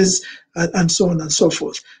linkages and so on and so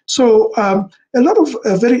forth. So a lot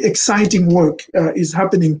of very exciting work is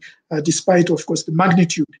happening despite, of course, the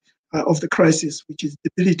magnitude of the crisis, which is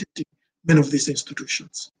debilitating many of these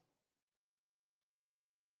institutions.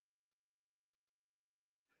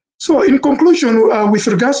 So in conclusion, with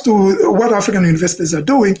regards to what African universities are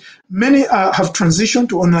doing, many have transitioned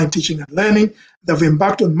to online teaching and learning. They've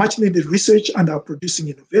embarked on much needed research and are producing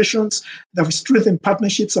innovations. They've strengthened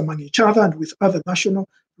partnerships among each other and with other national,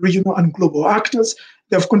 regional, and global actors.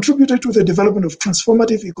 They have contributed to the development of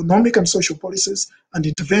transformative economic and social policies and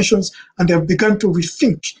interventions, and they have begun to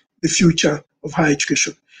rethink the future of higher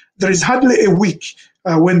education. There is hardly a week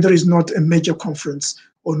when there is not a major conference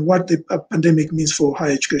on what the pandemic means for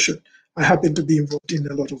higher education. I happen to be involved in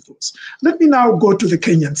a lot of those. Let me now go to the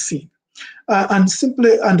Kenyan scene and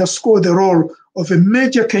simply underscore the role of a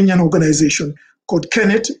major Kenyan organization called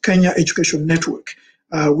KENET, Kenya Education Network,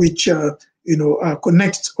 which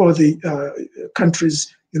connects all the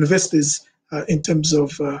country's universities in terms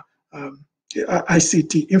of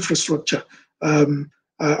ICT infrastructure.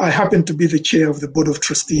 I happen to be the chair of the board of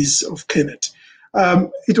trustees of KENET.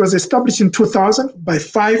 It was established in 2000 by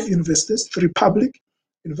 5 universities, 3 public,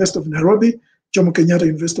 University of Nairobi, Jomo Kenyatta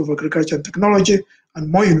University of Agriculture and Technology, and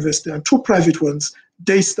Moi University, and 2 private ones,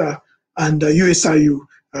 Daystar and USIU,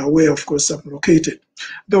 where, of course, I'm located.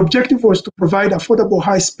 The objective was to provide affordable,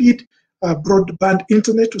 high-speed broadband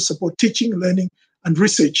internet to support teaching, learning, and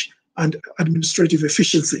research and administrative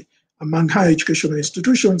efficiency among higher educational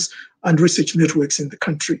institutions and research networks in the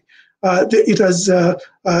country. It has,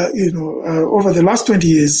 over the last 20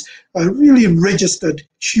 years, really registered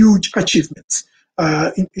huge achievements.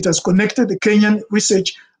 It has connected the Kenyan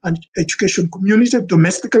research and education community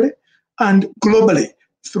domestically and globally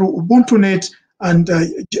through UbuntuNet and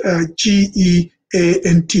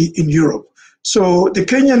GEANT in Europe. So the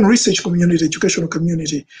Kenyan research community, educational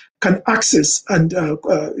community, can access and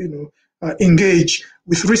engage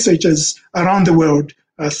with researchers around the world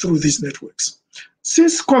through these networks.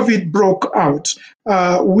 Since COVID broke out,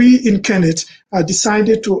 we in Kennet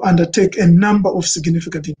decided to undertake a number of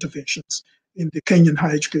significant interventions in the Kenyan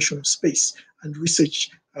higher educational space and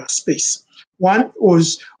research space. One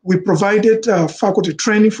was we provided faculty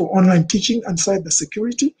training for online teaching and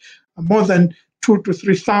cybersecurity. More than 2,000 to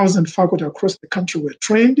 3,000 faculty across the country were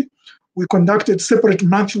trained. We conducted separate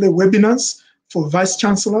monthly webinars for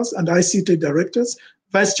vice-chancellors and ICT directors.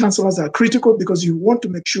 Vice-chancellors are critical because you want to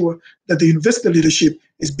make sure that the university leadership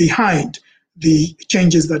is behind the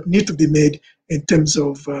changes that need to be made in terms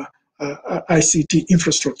of ICT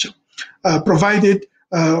infrastructure.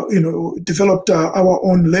 Developed our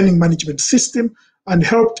own learning management system and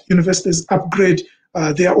helped universities upgrade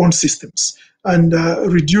their own systems, and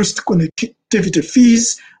reduced connectivity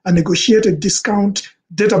fees and negotiated discount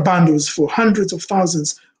data bundles for hundreds of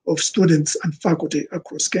thousands of students and faculty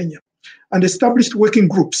across Kenya, and established working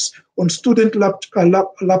groups on student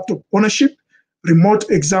laptop ownership, remote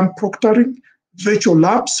exam proctoring, virtual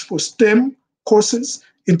labs for STEM courses,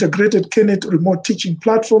 integrated Kennet remote teaching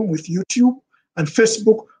platform with YouTube and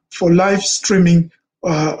Facebook for live streaming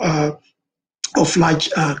of large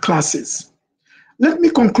classes. Let me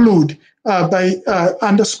conclude by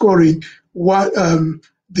underscoring what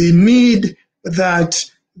the need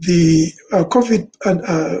that the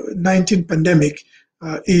COVID-19 pandemic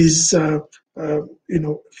is,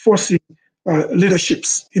 forcing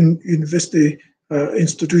leaderships in university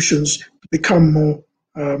institutions to become more,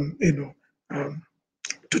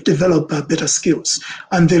 to develop better skills.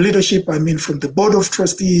 And the leadership, I mean, from the board of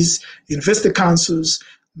trustees, university councils,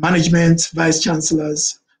 management,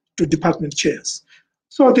 vice-chancellors, to department chairs.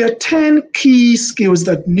 So there are 10 key skills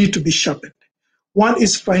that need to be sharpened. One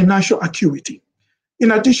is financial acuity.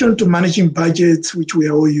 In addition to managing budgets, which we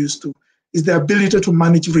are all used to, is the ability to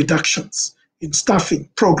manage reductions in staffing,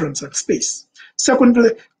 programs, and space.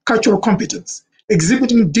 Secondly, cultural competence,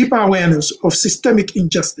 exhibiting deeper awareness of systemic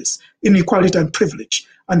injustice, inequality, and privilege,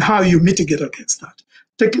 and how you mitigate against that.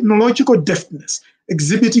 Technological deftness,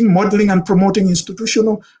 exhibiting, modeling, and promoting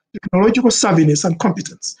institutional technological savviness and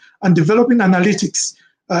competence, and developing analytics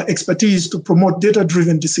expertise to promote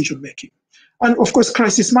data-driven decision-making. And of course,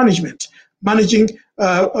 crisis management, managing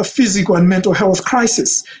a physical and mental health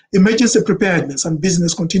crisis, emergency preparedness and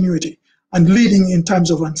business continuity, and leading in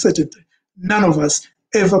times of uncertainty. None of us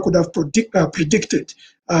ever could have predicted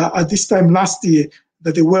at this time last year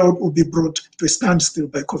that the world would be brought to a standstill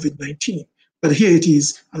by COVID-19. But here it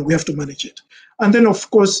is, and we have to manage it. And then, of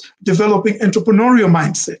course, developing entrepreneurial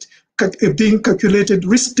mindset, being calculated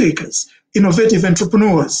risk takers, innovative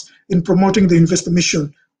entrepreneurs in promoting the investor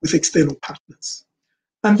mission with external partners.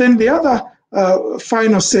 And then the other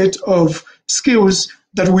final set of skills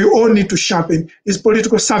that we all need to sharpen is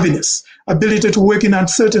political savviness, ability to work in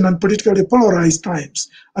uncertain and politically polarized times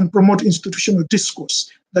and promote institutional discourse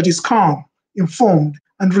that is calm, informed,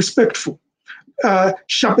 and respectful.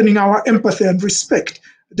 Sharpening our empathy and respect,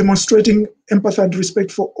 demonstrating empathy and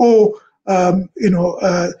respect for all, our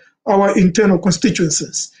internal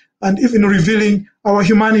constituencies, and even revealing our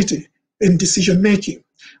humanity in decision-making.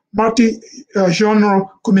 Multi-genre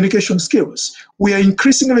communication skills. We are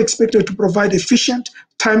increasingly expected to provide efficient,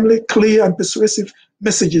 timely, clear, and persuasive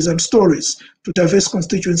messages and stories to diverse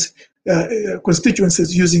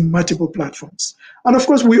constituencies using multiple platforms. And of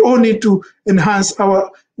course, we all need to enhance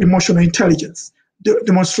our emotional intelligence,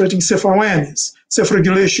 demonstrating self-awareness,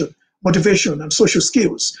 self-regulation, motivation, and social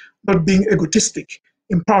skills, not being egotistic,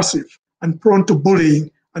 impulsive, and prone to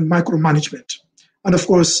bullying and micromanagement. And of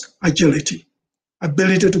course, agility,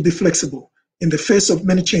 ability to be flexible in the face of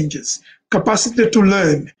many changes, capacity to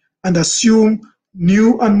learn and assume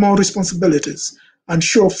new and more responsibilities, and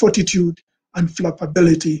show fortitude and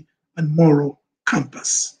flappability and moral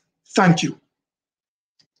compass. Thank you.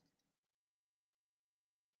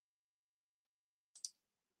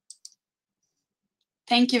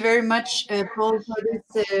 Thank you very much, Paul, for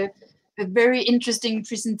this a very interesting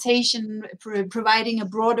presentation, providing a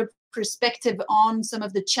broader perspective on some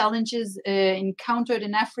of the challenges encountered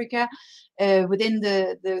in Africa within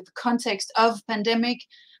the context of pandemic,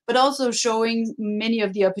 but also showing many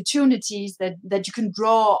of the opportunities that you can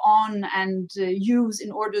draw on and use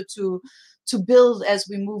in order to build as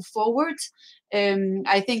we move forward.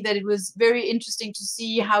 I think that it was very interesting to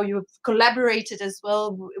see how you have collaborated as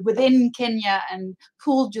well within Kenya and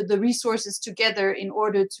pulled the resources together in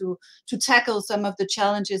order to tackle some of the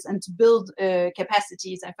challenges and to build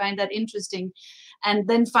capacities. I find that interesting. And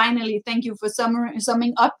then finally, thank you for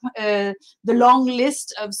summing up the long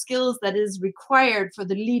list of skills that is required for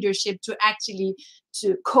the leadership to actually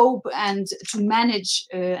to cope and to manage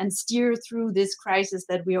and steer through this crisis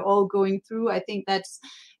that we are all going through. I think that's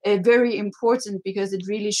very important because it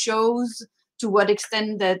really shows to what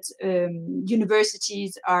extent that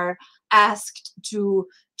universities are asked to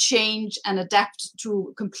change and adapt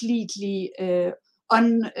to completely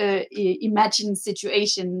unimagined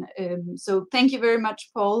situation. So thank you very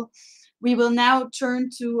much, Paul. We will now turn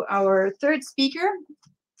to our third speaker.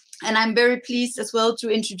 And I'm very pleased as well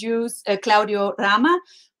to introduce Claudio Rama,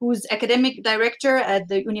 who's academic director at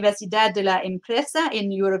the Universidad de la Empresa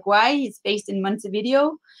in Uruguay. He's based in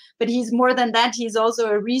Montevideo, but he's more than that. He's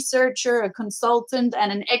also a researcher, a consultant,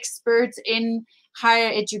 and an expert in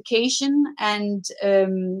higher education, and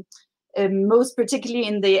most particularly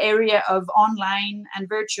in the area of online and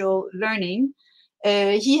virtual learning.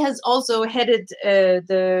 He has also headed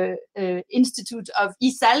the Institute of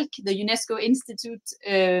ISALC, the UNESCO Institute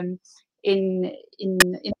in Latin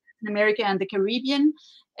America and the Caribbean.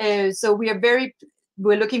 So we're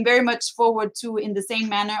looking very much forward to, in the same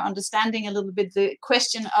manner, understanding a little bit the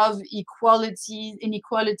question of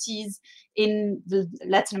inequalities in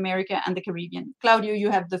Latin America and the Caribbean. Claudio,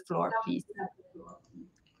 you have the floor, please.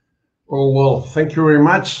 Oh, well, thank you very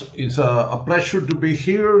much. It's a pleasure to be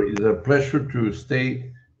here. It's a pleasure to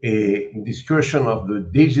stay in discussion of the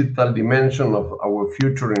digital dimension of our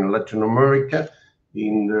future in Latin America,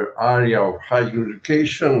 in the area of higher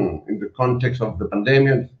education, in the context of the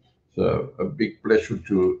pandemic. It's a big pleasure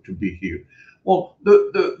to be here. Well,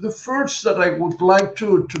 the first that I would like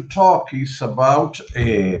to talk is about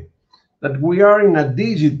that we are in a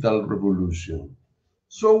digital revolution.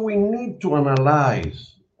 So we need to analyze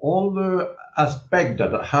all the aspects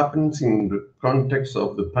that happens in the context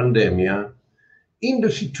of the pandemic, in the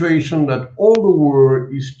situation that all the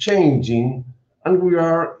world is changing, and we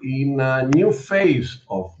are in a new phase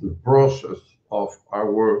of the process of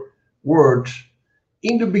our world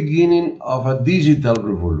in the beginning of a digital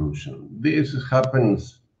revolution. This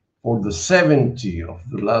happens for the 70s of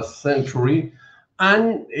the last century,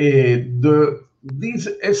 and this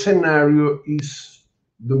scenario is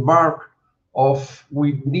the mark of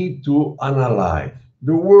we need to analyze.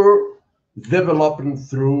 The world developing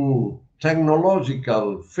through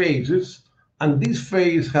technological phases, and these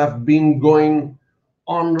phases have been going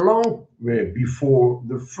on long before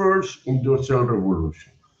the first industrial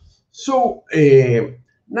revolution. So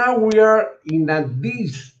now we are in a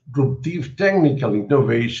disruptive technical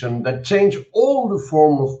innovation that change all the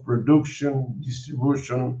forms of production,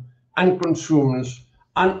 distribution, and consumers,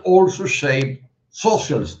 and also shape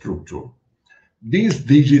social structure. These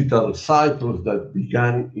digital cycles that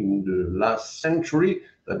began in the last century,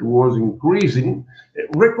 that was increasing,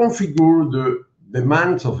 reconfigure the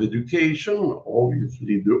demands of education,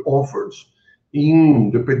 obviously the offers, in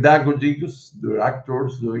the pedagogies, the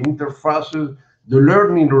actors, the interfaces, the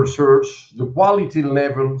learning research, the quality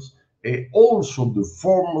levels, also the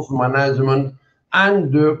form of management,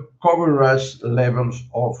 and the coverage levels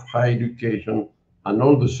of higher education and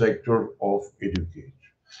all the sector of education.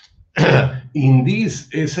 In this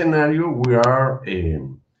scenario, we are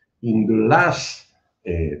in the last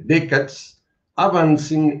decades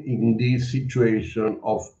advancing in this situation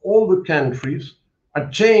of all the countries are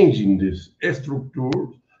changing this structure,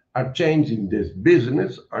 are changing this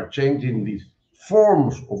business, are changing these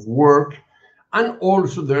forms of work, and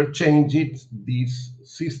also they're changing these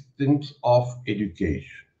systems of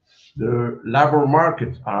education. The labor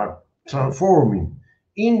markets are transforming.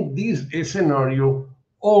 In this scenario,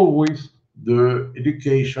 always the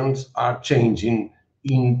educations are changing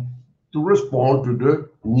to respond to the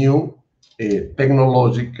new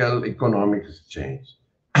technological economic change.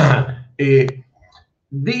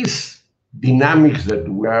 These dynamics that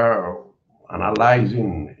we are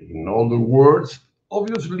analyzing in all the words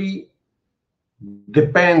obviously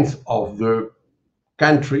depends of the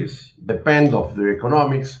countries, depend of the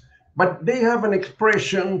economics, but they have an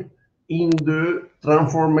expression in the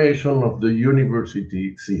transformation of the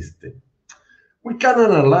university system. We can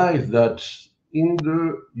analyze that in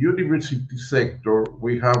the university sector,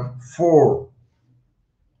 we have four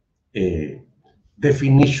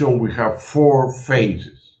definition, we have 4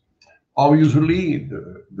 phases. Obviously,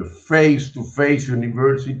 the face-to-face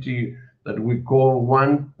university that we call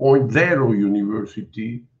 1.0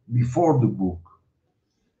 university before the book.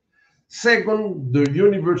 Second, the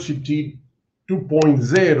university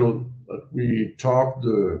 2.0 that we talked,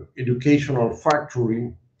 the educational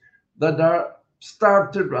factory, that are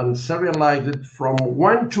started and serialized from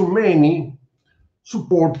one-to-many,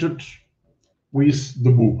 supported with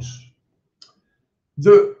the books.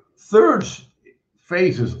 The third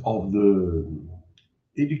phases of the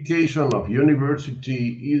education of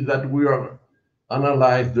university is that we are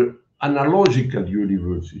analyze the analogical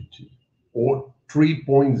university, or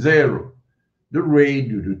 3.0. The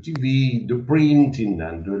radio, the TV, the printing,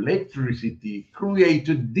 and the electricity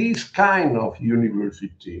created this kind of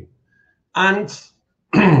university. And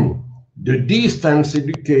the distance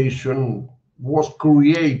education was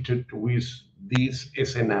created with this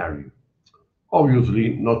scenario.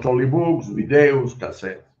 Obviously, not only books, videos,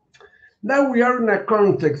 cassettes. Now we are in a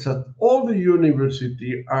context that all the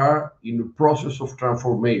universities are in the process of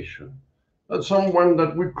transformation. That's someone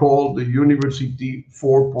that we call the University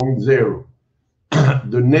 4.0,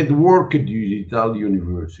 the networked digital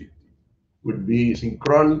university. Could be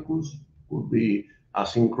synchronous, could be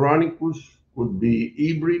asynchronous, could be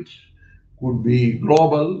hybrid, could be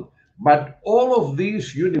global, but all of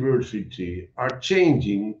these universities are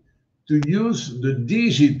changing to use the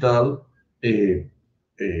digital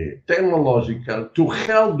technological to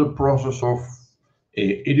help the process of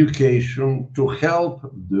education, to help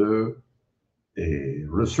the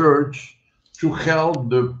research, to help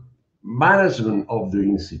the management of the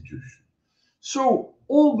institution. So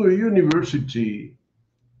all the university,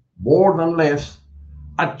 more than less,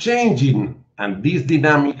 are changing, and this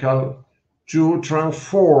dynamical to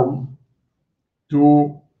transform,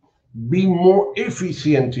 to be more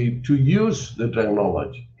efficient to use the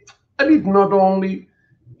technology. And it's not only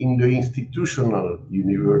in the institutional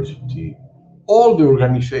university, all the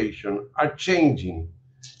organizations are changing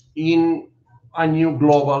in a new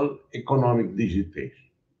global economic digital.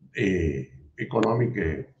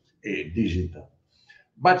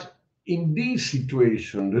 But in this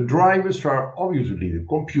situation, the drivers are obviously the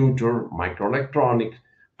computer, microelectronics,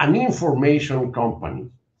 and information companies.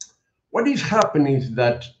 What is happening is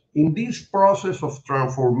that in this process of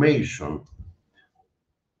transformation,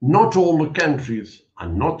 not all the countries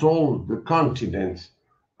and not all the continents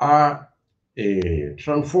are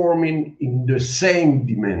transforming in the same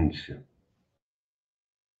dimension.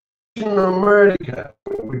 In America,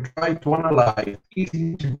 when we try to analyze, is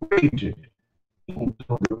integrated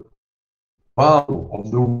into the value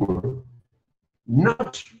of the world,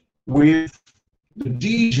 not with the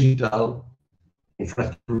digital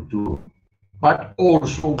infrastructure, but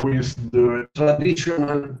also with the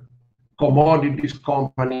traditional commodities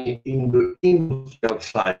company in the industrial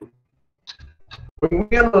side. When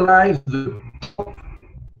we analyze the top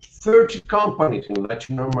 30 companies in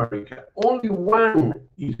Latin America, only one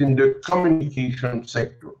is in the communication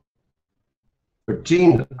sector.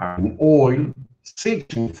 13 are in oil,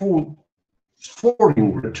 6 in food, 4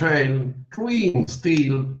 in retail, 3 in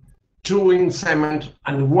steel, 2 in cement,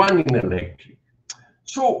 and 1 in electric.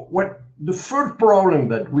 So the first problem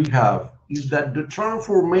that we have is that the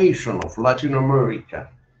transformation of Latin America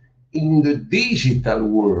in the digital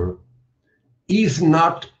world is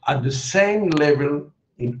not at the same level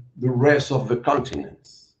in the rest of the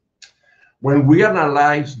continents. When we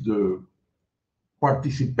analyze the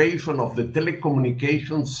participation of the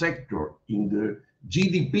telecommunications sector in the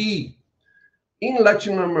GDP in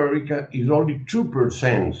Latin America is only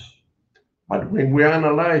 2%, but when we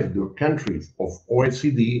analyze the countries of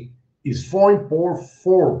OECD, is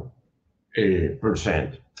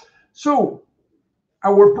 4.4%. So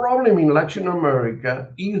our problem in Latin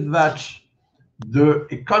America is that the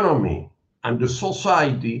economy and the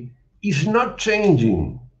society is not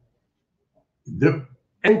changing. The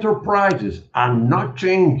enterprises are not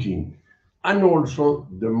changing, and also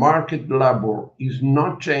the market labor is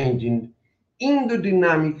not changing in the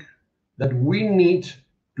dynamic that we need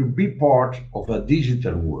to be part of a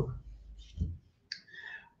digital world.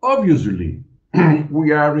 Obviously,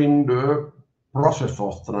 we are in the process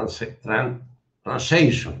of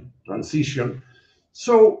transition.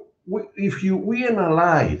 So if we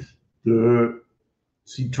analyze the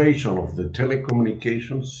situation of the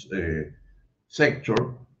telecommunications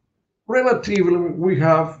sector, relatively we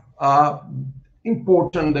have an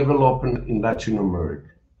important development in Latin America.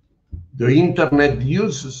 The internet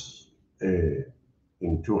uses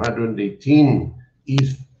in 2018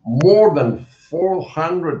 is more than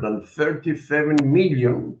 437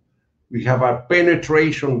 million, We have a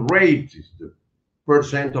penetration rate, is the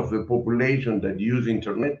percent of the population that use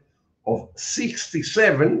internet, of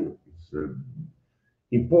 67. It's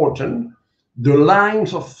important. The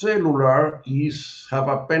lines of cellular have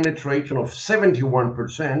a penetration of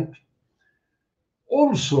 71%.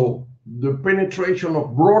 Also, the penetration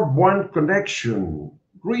of broadband connection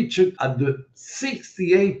reached at the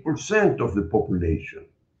 68% of the population.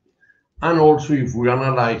 And also, if we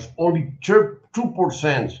analyze, only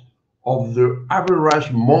 2% of the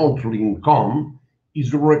average monthly income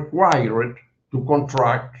is required to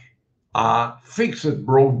contract a fixed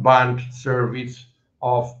broadband service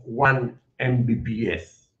of 1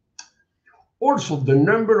 Mbps. Also, the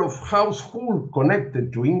number of households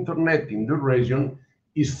connected to internet in the region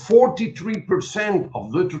is 43%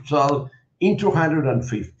 of the total in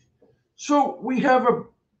 250. So we have a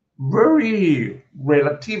very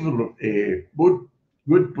relatively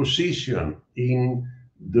good position in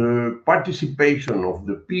the participation of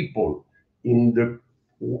the people in the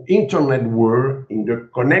internet world, in the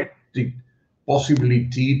connected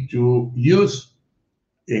possibility to use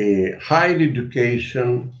higher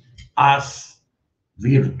education as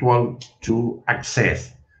virtual to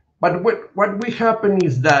access. But what will happen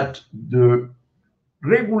is that the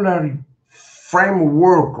regular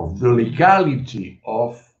framework of the legality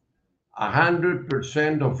of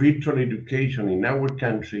 100% of virtual education in our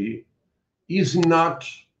country is not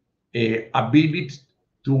ability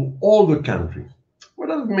to all the countries. What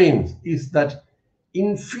that means is that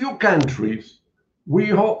in few countries, we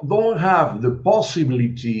don't have the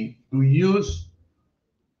possibility to use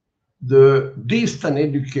the distant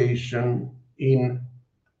education in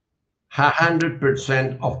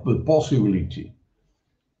 100% of the possibility.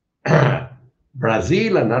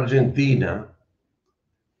 Brazil and Argentina,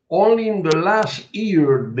 only in the last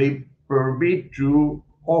year, they permit to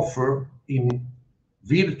offer in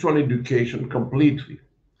virtual education completely.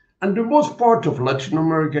 And the most part of Latin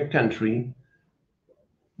America country,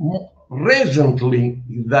 recently,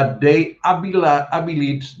 that they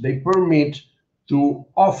permit to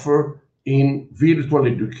offer in virtual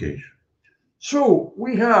education. So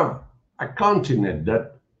we have a continent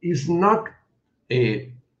that is not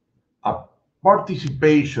a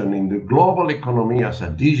participation in the global economy as a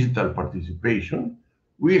digital participation.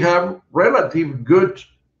 We have relative good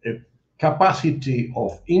capacity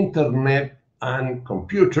of internet and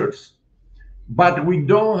computers, but we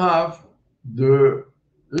don't have the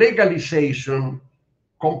legalization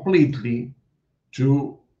completely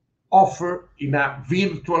to offer in a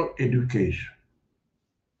virtual education.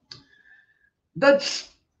 That's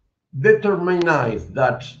determines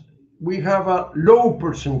that we have a low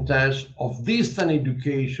percentage of distant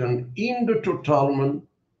education in the total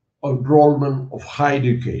enrollment of higher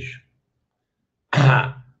education.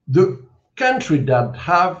 The country that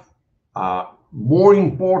have a more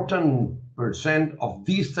important percent of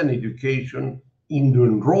distant education in the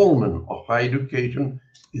enrollment of higher education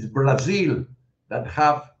is Brazil, that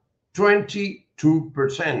have 22%.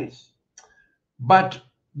 But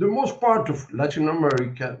the most part of Latin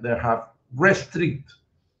America, they have restrict.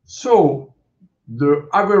 So the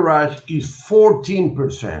average is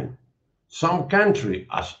 14%. Some country,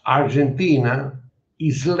 as Argentina,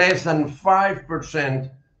 is less than 5%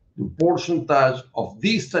 the percentage of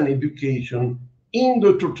distant education in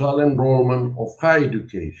the total enrollment of higher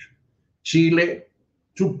education. Chile,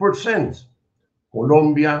 2%.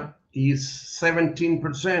 Colombia is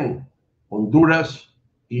 17%. Honduras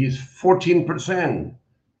is 14%.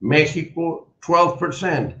 Mexico,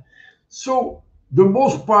 12%. So the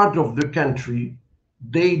most part of the country,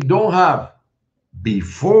 they don't have,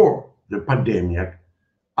 before the pandemic,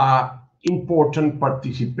 important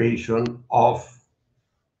participation of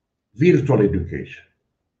virtual education.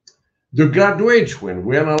 The graduates, when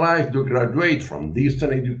we analyze the graduates from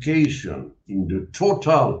distant education in the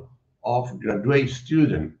total of graduate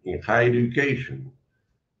students in higher education,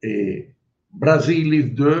 Brazil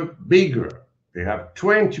is the bigger. They have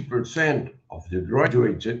 20% of the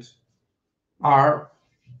graduates are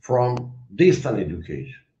from distant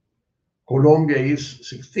education. Colombia is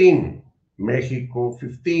 16, Mexico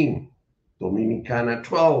 15, Dominicana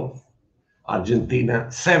 12, Argentina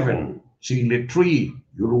 7, Chile 3,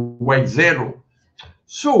 Uruguay 0.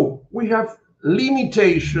 So we have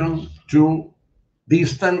limitation to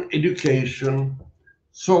distant education.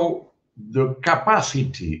 So the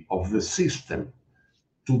capacity of the system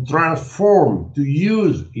to transform, to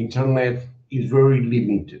use internet is very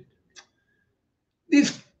limited.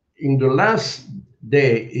 This, in the last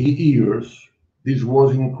years, this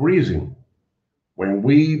was increasing. When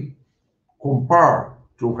we compare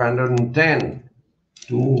 2010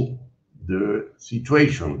 to the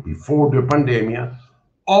situation before the pandemic,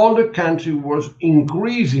 all the country was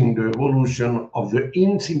increasing the evolution of the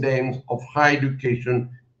incidence of higher education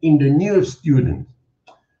in the new students.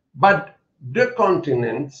 But the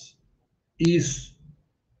continent is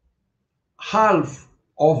half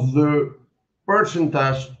of the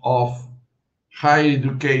percentage of higher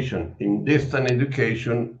education in distant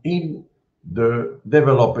education in the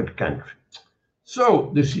developed country.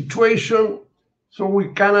 So the situation, so we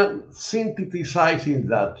cannot synthesize in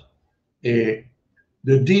that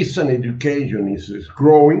the distant education is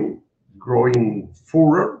growing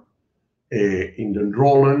further in the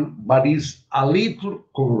enrollment, but it's a little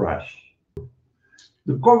coverage.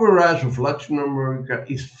 The coverage of Latin America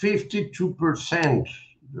is 52%,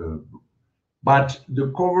 but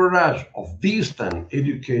the coverage of distant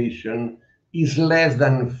education is less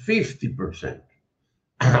than 50%.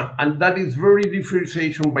 And that is very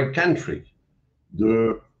differentiation by country.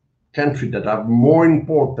 The country that have more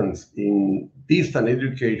importance in distant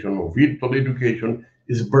education or virtual education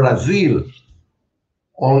is Brazil,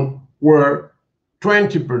 on where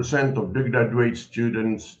 20% of the graduate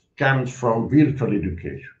students comes from virtual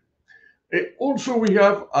education. Also, we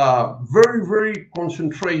have a very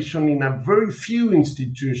concentration in a very few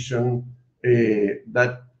institutions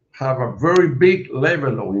that have a very big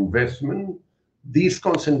level of investment. These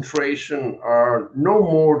concentration are no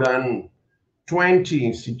more than 20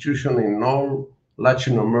 institutions in all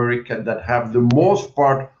Latin America that have the most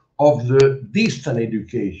part of the distant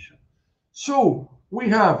education. So we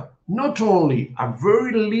have not only a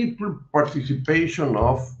very little participation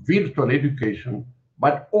of virtual education,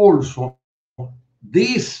 but also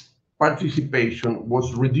this participation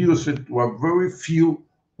was reduced to a very few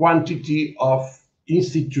quantity of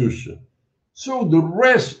institutions. So the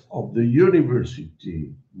rest of the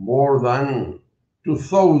university, more than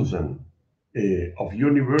 2,000 of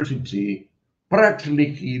university,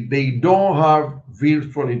 practically they don't have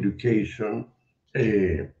virtual education.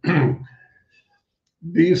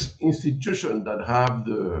 These institutions that have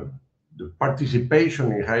the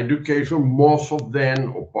participation in higher education, most of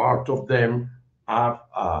them or part of them have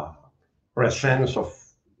a presence of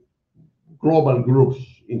global groups,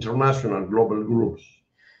 international global groups.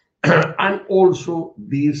 And also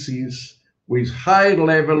this is with high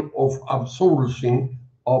level of outsourcing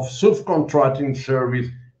of subcontracting service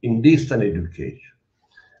in distant education.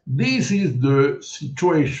 This is the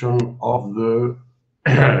situation of the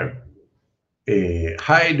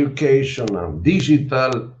higher education and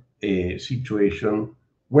digital situation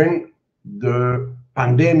when the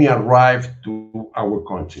pandemic arrived to our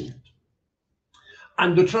continent.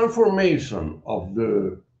 And the transformation of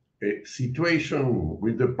the situation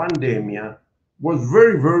with the pandemic was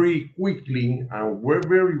very quickly and were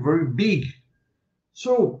very big.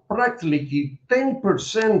 So practically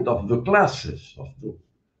 10% of the classes, of the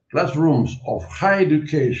classrooms of higher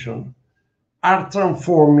education are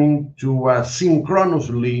transforming to a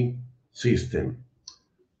synchronously system.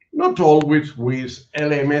 Not always with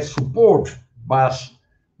LMS support, but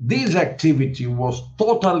this activity was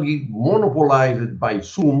totally monopolized by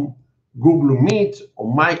Zoom, Google Meet,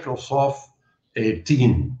 or Microsoft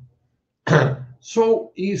Teams.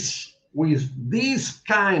 So it's with this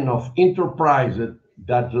kind of enterprise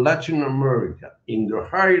that Latin America in the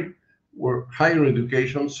higher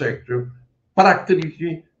education sector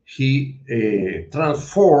practically he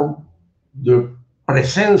transformed the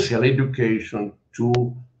presential education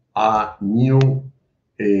to a new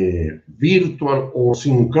virtual or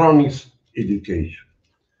synchronous education.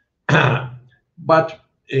 But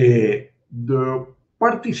the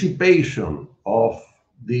participation of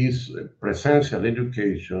this presential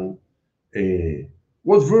education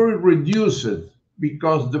was very reduced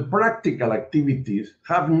because the practical activities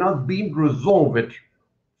have not been resolved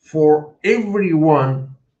for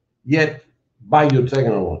everyone yet by the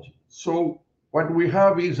technology. So what we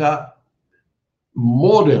have is a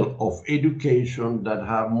model of education that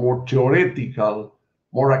have more theoretical,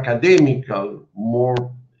 more academical, more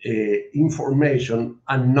information,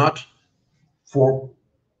 and not for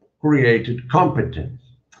created competence.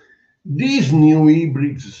 This new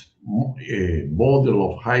hybrid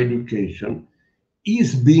model of higher education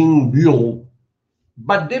is being built,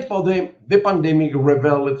 but the pandemic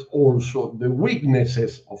revealed also the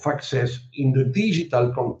weaknesses of access in the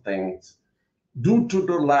digital content due to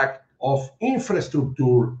the lack of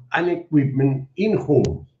infrastructure and equipment in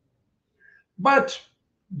homes. But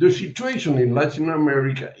the situation in Latin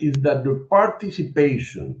America is that the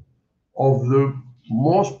participation of the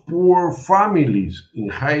most poor families in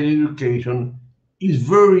higher education is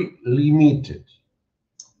very limited.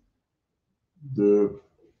 The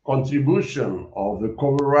contribution of the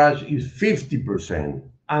coverage is 50%.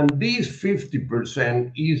 And this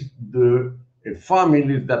 50% is the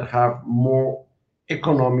families that have more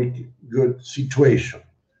economic good situation.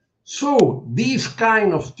 So this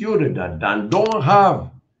kind of students that don't have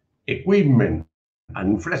equipment and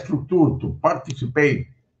infrastructure to participate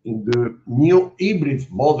in the new hybrid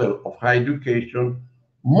model of higher education,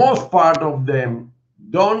 most part of them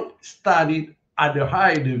don't study at the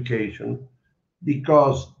higher education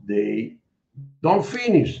because they don't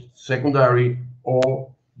finish secondary or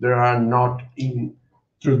they are not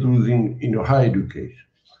introducing in higher education.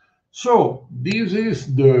 So this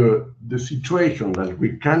is the situation that we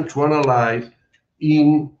can to analyze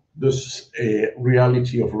in this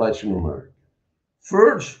reality of Latin America.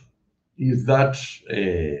 First is that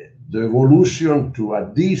the evolution to a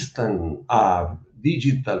distant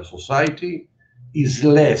digital society is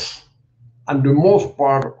less, and the most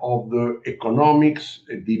part of the economics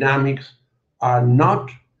dynamics are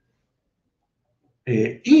not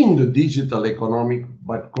in the digital economic,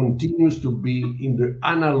 but continues to be in the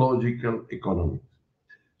analogical economy.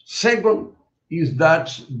 Second is that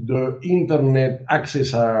the internet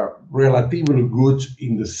access are relatively good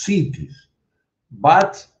in the cities,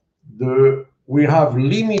 but we have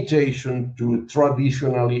limitation to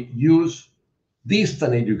traditionally use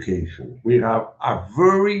distant education. We have a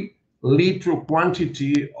very little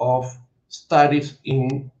quantity of studies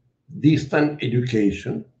in distant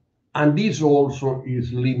education, and this also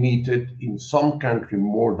is limited in some countries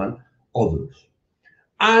more than others.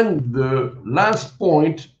 And the last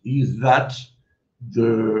point is that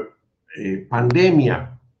the pandemic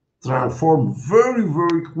transformed very,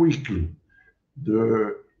 very quickly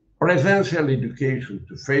the presential education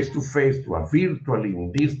to face-to-face to a virtually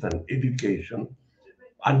in distant education,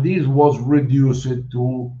 and this was reduced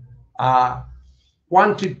to a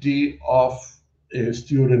quantity of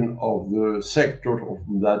students of the sector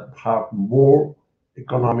that have more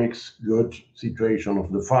economics good situation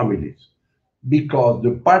of the families, because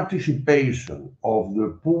the participation of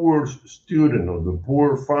the poor student or the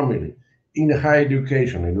poor family in higher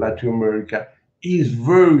education in Latin America is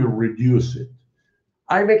very reduced.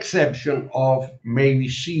 An exception of maybe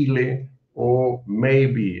Chile or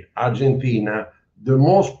maybe Argentina. The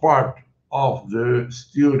most part of the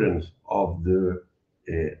students of the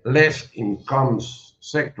less income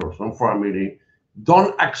sectors and family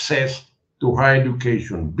don't access to higher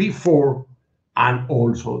education before, and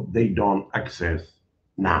also they don't access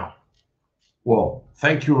now. Well,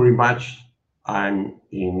 thank you very much. I'm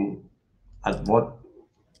at what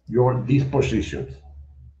your disposition.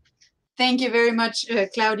 Thank you very much,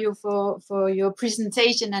 Claudio, for your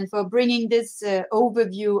presentation and for bringing this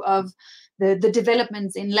overview of the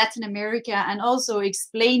developments in Latin America, and also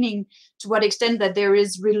explaining to what extent that there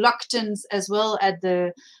is reluctance as well at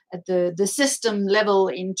the system level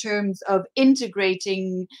in terms of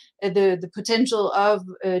integrating the potential of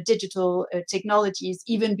digital technologies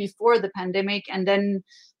even before the pandemic. And then,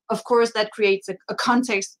 of course, that creates a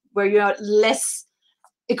context where you are less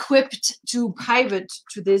equipped to pivot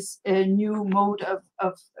to this new mode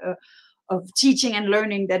of teaching and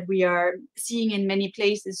learning that we are seeing in many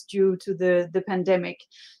places due to the pandemic.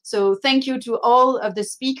 So thank you to all of the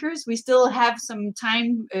speakers. We still have some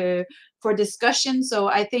time for discussion, so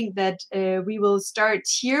I think that we will start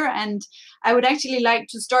here. And I would actually like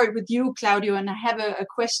to start with you, Claudio, and I have a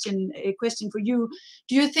question for you.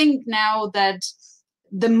 Do you think now that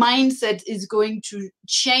the mindset is going to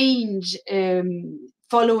change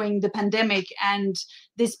following the pandemic and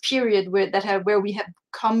this period where we have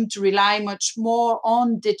come to rely much more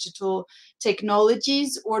on digital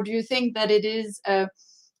technologies? Or do you think that it is a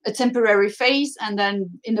temporary phase, and then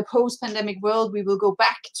in the post-pandemic world we will go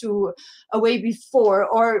back to a way before?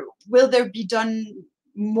 Or will there be done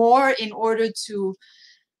more in order to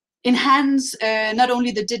enhance not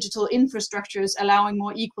only the digital infrastructures allowing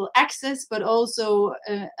more equal access, but also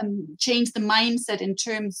change the mindset in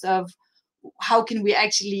terms of how can we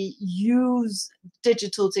actually use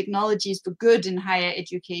digital technologies for good in higher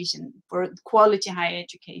education, for quality higher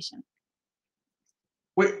education?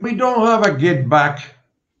 We don't have a get back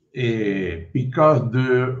because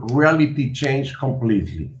the reality changed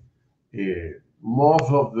completely. Most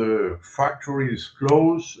of the factories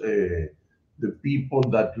close. The people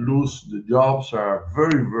that lose the jobs are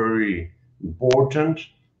very, very important.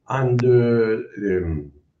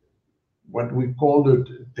 And what we call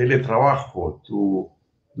the teletrabajo, to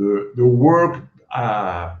the work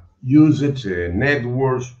usage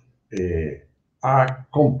networks are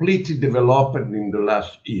completely developed in the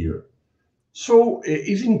last year. So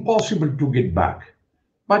it's impossible to get back.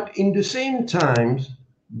 But in the same time,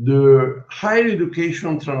 the higher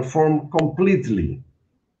education transformed completely.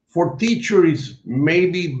 For teachers, it's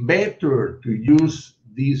maybe better to use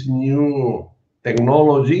this new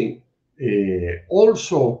technology.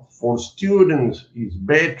 Also, for students, it's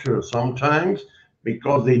better sometimes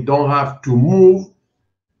because they don't have to move.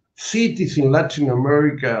 Cities in Latin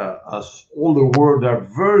America, as all the world, are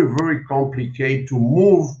very, very complicated to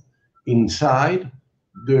move inside.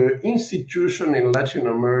 The institutions in Latin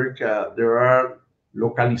America, they are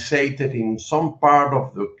localized in some part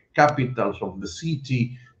of the capitals of the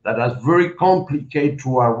city that are very complicated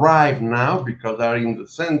to arrive now because they are in the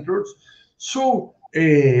centers. So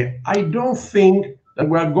I don't think that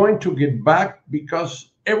we are going to get back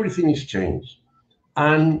because everything is changed.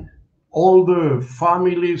 And all the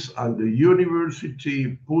families and the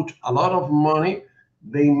university put a lot of money.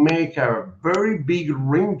 They make a very big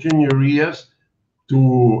re-engineers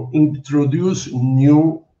to introduce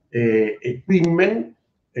new equipment.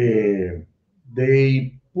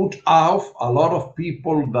 They put out a lot of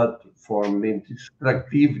people that for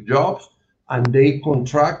administrative jobs, and they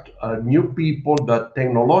contract new people that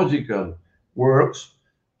technological works.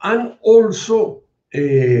 And also,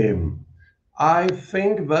 I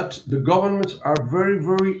think that the governments are very,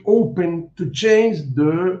 very open to change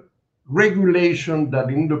the regulation that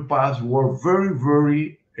in the past were very,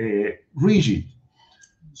 very rigid.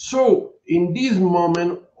 So in this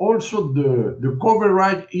moment, also the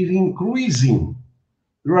coverage is increasing.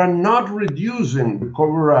 You are not reducing the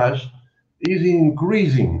coverage, is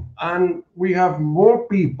increasing. And we have more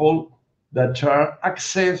people that are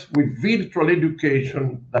accessed with virtual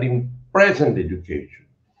education than in present education.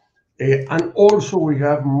 And also we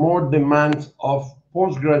have more demands of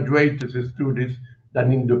postgraduate students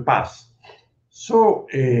than in the past. So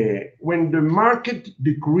when the market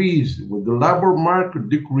decreased, when the labor market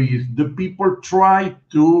decreased, the people try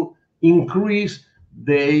to increase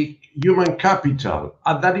the human capital.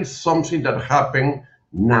 And that is something that happened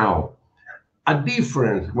now. A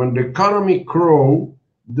difference, when the economy grows,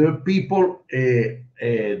 the people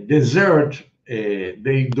desert,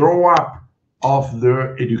 they draw up of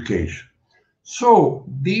their education. So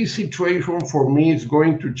this situation for me is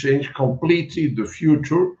going to change completely the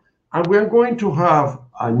future, and we're going to have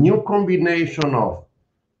a new combination of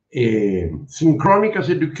synchronous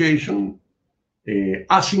education,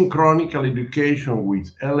 asynchronous education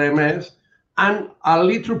with LMS, and a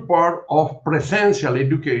little part of presential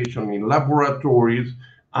education in laboratories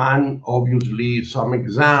and obviously some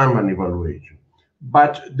exam and evaluation.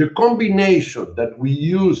 But the combination that we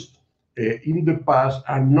used in the past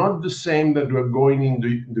are not the same that we're going in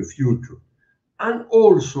the future. And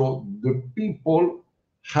also the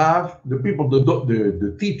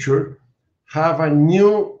teacher have a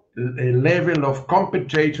new level of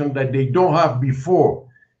competition that they don't have before.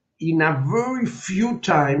 In a very few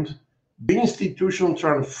times, the institution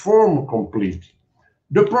transformed completely.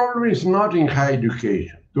 The problem is not in higher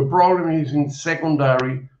education. The problem is in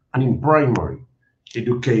secondary and in primary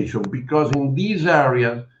education, because in these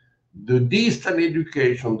areas, the distant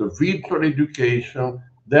education, the virtual education,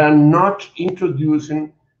 they are not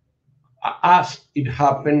introducing as it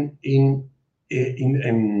happened in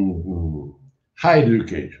higher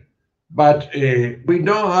education. But we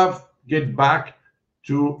don't have to get back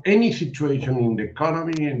to any situation in the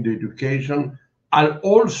economy and the education, and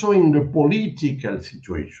also in the political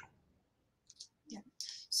situation.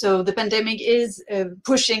 So the pandemic is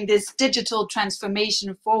pushing this digital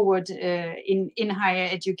transformation forward in higher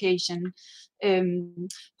education.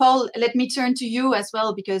 Paul, let me turn to you as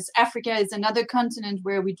well, because Africa is another continent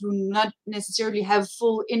where we do not necessarily have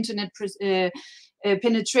full internet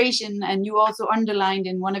penetration. And you also underlined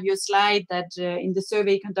in one of your slides that in the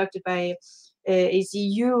survey conducted by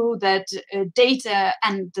ACU that data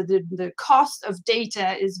and the cost of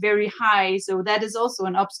data is very high. So that is also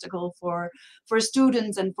an obstacle for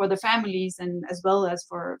students and for the families, and as well as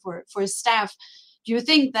for staff. Do you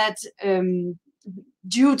think that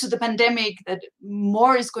due to the pandemic that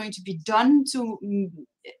more is going to be done to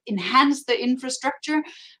enhance the infrastructure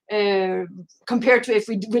compared to if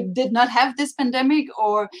we did not have this pandemic,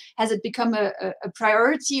 or has it become a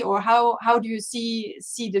priority, or how do you see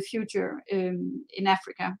the future in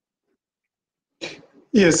Africa?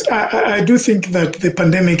 Yes, I do think that the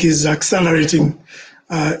pandemic is accelerating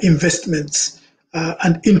investments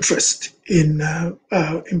and interest in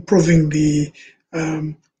improving the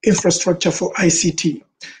infrastructure for ICT.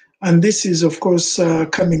 And this is, of course,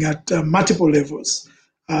 coming at multiple levels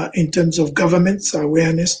in terms of government's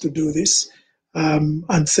awareness to do this,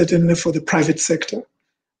 and certainly for the private sector,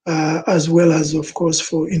 as well as, of course,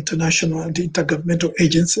 for international and intergovernmental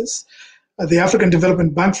agencies. The African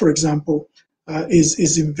Development Bank, for example,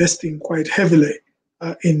 is investing quite heavily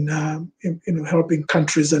in helping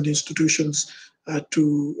countries and institutions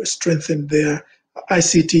to strengthen their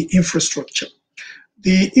ICT infrastructure.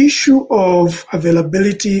 The issue of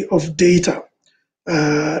availability of data,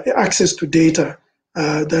 access to data,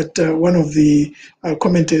 that one of the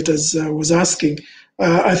commentators was asking,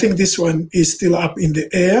 I think this one is still up in the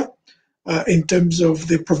air in terms of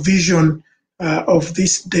the provision of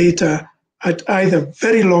this data at either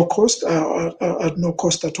very low cost or at no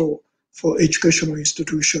cost at all for educational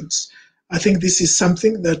institutions. I think this is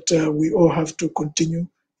something that we all have to continue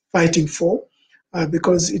fighting for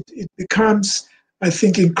because it becomes, I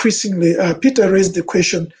think, increasingly, Peter raised the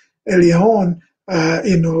question earlier on,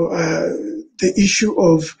 the issue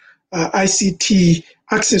of ICT,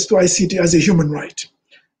 access to ICT as a human right.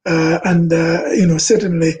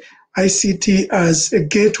 Certainly ICT as a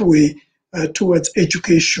gateway towards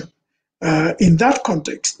education. In that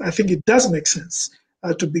context, I think it does make sense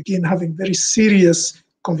to begin having very serious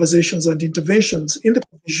conversations and interventions in the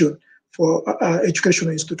provision for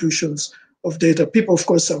educational institutions of data. People, of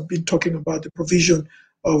course, have been talking about the provision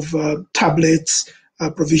of tablets,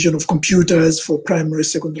 provision of computers for primary,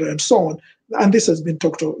 secondary, and so on. And this has been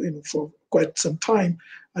talked of, for quite some time.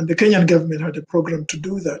 And the Kenyan government had a program to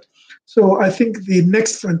do that. So I think the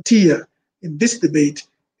next frontier in this debate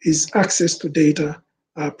is access to data,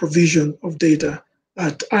 provision of data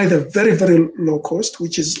at either very, very low cost,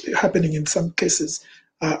 which is happening in some cases,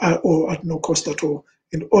 or at no cost at all,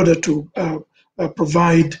 in order to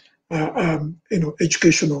provide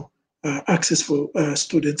educational access for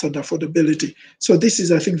students and affordability. So this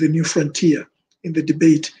is, I think, the new frontier in the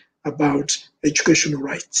debate about educational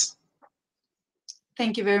rights.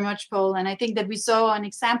 Thank you very much, Paul. And I think that we saw an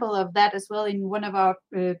example of that as well in one of our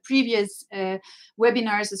previous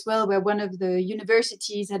webinars as well, where one of the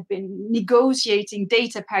universities had been negotiating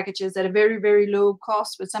data packages at a very, very low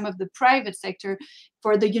cost with some of the private sector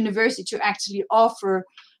for the university to actually offer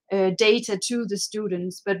data to the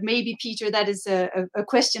students. But maybe, Peter, that is a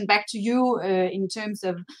question back to you in terms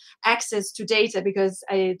of access to data, because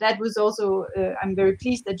that was also, I'm very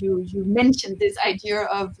pleased that you mentioned this idea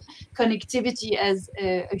of connectivity as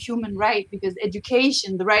a human right, because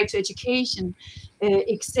education, the right to education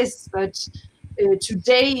exists, but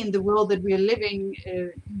today in the world that we are living,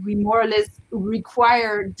 we more or less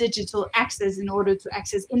require digital access in order to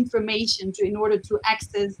access information, in order to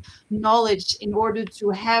access knowledge, in order to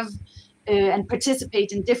have and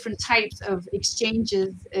participate in different types of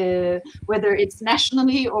exchanges, whether it's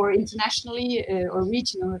nationally or internationally or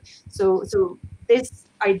regional. So this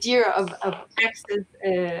idea of access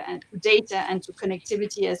to data and to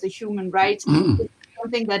connectivity as a human right is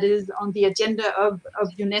something that is on the agenda of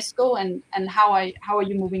UNESCO, and how are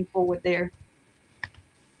you moving forward there?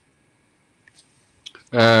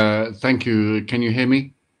 Thank you. Can you hear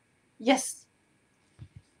me? Yes.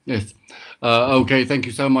 Yes. Okay, thank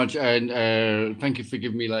you so much. And thank you for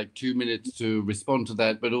giving me like 2 minutes to respond to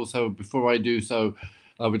that. But also, before I do so,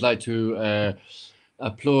 I would like to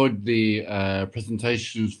applaud the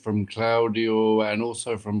presentations from Claudio and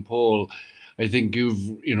also from Paul. I think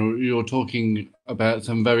you're talking about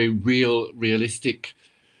some very realistic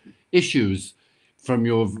issues from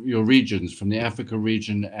your regions, from the Africa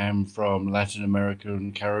region and from Latin America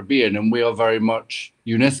and Caribbean. And we are very much,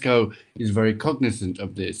 UNESCO is very cognizant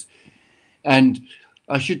of this. And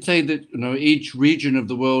I should say that each region of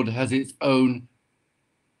the world has its own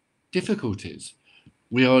difficulties.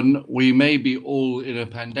 We may be all in a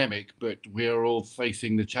pandemic, but we are all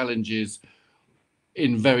facing the challenges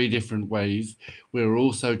in very different ways. We're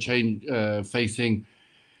also facing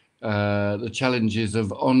the challenges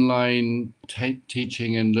of online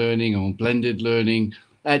teaching and learning, or blended learning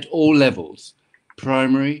at all levels,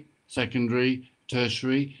 primary, secondary,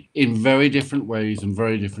 tertiary, in very different ways and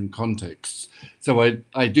very different contexts. So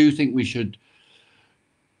I do think we should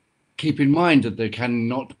keep in mind that there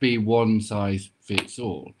cannot be one size fits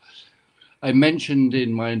all. I mentioned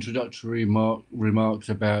in my introductory remarks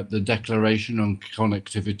about the Declaration on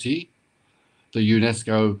Connectivity. The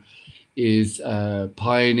UNESCO is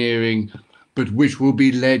pioneering, but which will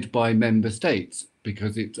be led by member states,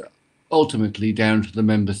 because it's ultimately down to the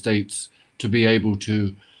member states to be able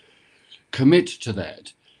to commit to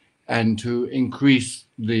that and to increase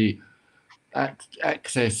the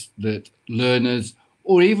access that learners,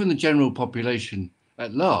 or even the general population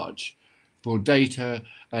at large, for data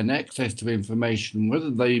and access to information, whether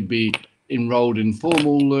they be enrolled in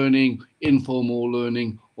formal learning, informal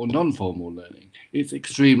learning, or non-formal learning. It's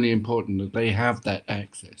extremely important that they have that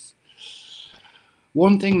access.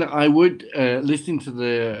 One thing that I would, listening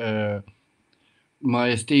to my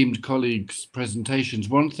esteemed colleagues' presentations,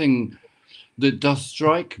 one thing that does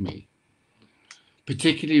strike me,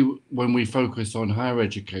 particularly when we focus on higher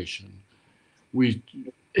education.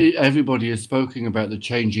 Everybody has spoken about the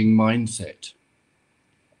changing mindset.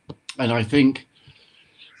 And I think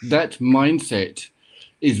that mindset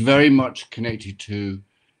is very much connected to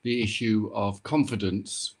the issue of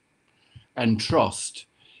confidence and trust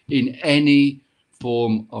in any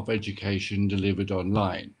form of education delivered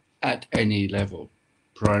online at any level,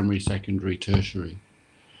 primary, secondary, tertiary.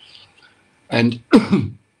 And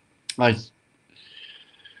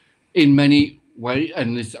in many ways,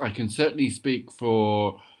 and this I can certainly speak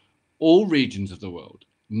for all regions of the world,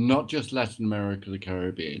 not just Latin America, the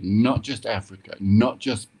Caribbean, not just Africa, not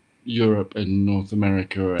just Europe and North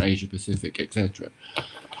America or Asia Pacific, etc.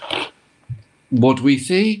 What we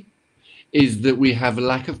see is that we have a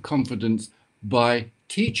lack of confidence by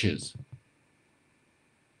teachers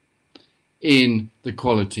in the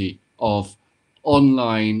quality of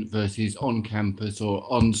online versus on-campus or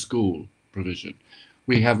on-school provision.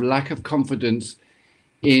 We have lack of confidence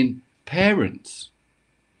in parents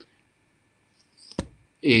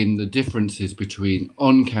in the differences between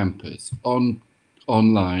on-campus,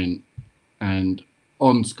 online, and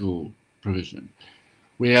on-school provision.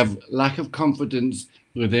 We have lack of confidence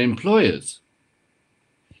with employers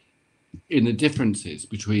in the differences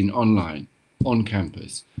between online,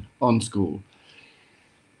 on-campus, on-school.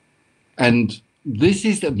 And this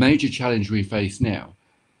is the major challenge we face now,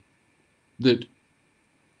 that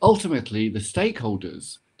ultimately the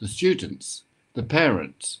stakeholders, the students, the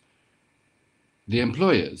parents, the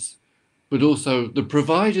employers, but also the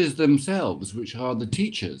providers themselves, which are the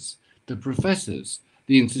teachers, the professors,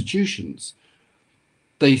 the institutions,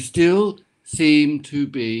 they still seem to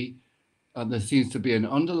be, there seems to be an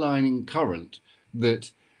underlying current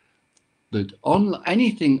that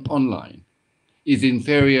anything online is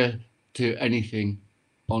inferior to anything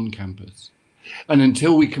on campus. And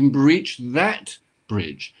until we can breach that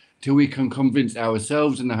bridge, till we can convince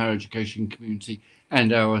ourselves in the higher education community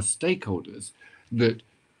and our stakeholders that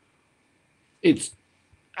it's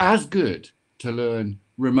as good to learn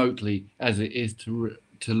remotely as it is to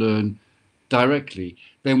learn directly,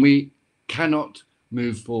 then we cannot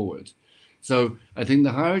move forward. So I think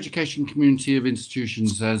the higher education community of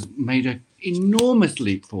institutions has made an enormous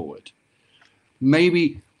leap forward.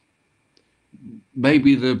 Maybe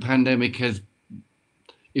the pandemic has,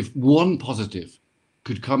 if one positive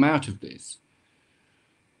could come out of this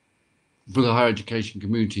for the higher education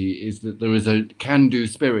community, is that there is a can-do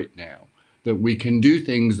spirit now, that we can do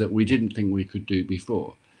things that we didn't think we could do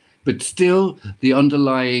before. But still, the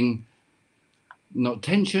underlying, not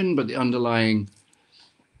tension, but the underlying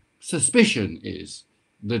suspicion is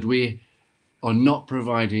that we are not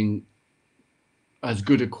providing as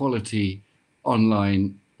good a quality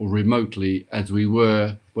online or remotely as we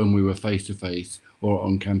were when we were face-to-face or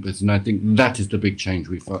on campus. And I think that is the big change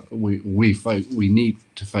we need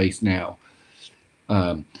to face now.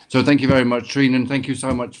 So thank you very much, Trine, and thank you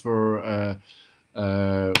so much for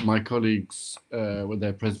my colleagues for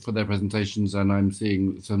their presentations, and I'm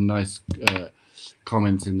seeing some nice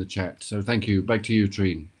comments in the chat. So thank you. Back to you,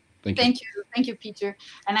 Trine. Thank you, Peter.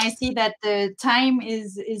 And I see that the time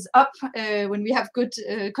is up. When we have good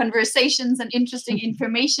conversations and interesting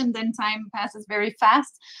information, then time passes very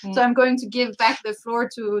fast. So I'm going to give back the floor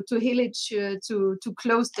to Hilligje to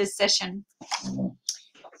close this session.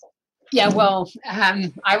 Yeah, well,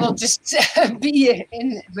 I will just be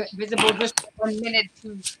visible just for 1 minute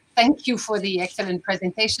to thank you for the excellent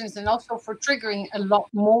presentations and also for triggering a lot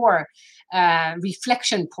more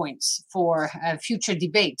reflection points for future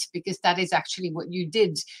debate, because that is actually what you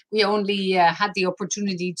did. We only had the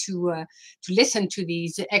opportunity to listen to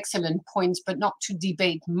these excellent points, but not to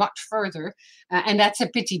debate much further. And that's a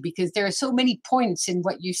pity, because there are so many points in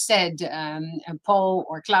what you said, Paul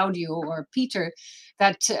or Claudio or Peter,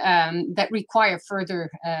 that require further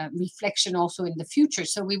reflection also in the future.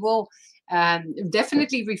 So we will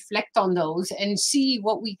definitely reflect on those and see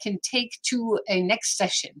what we can take to a next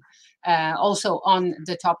session, also on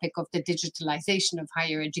the topic of the digitalization of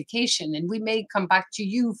higher education. And we may come back to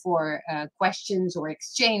you for questions or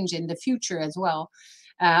exchange in the future as well,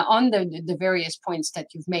 on the various points that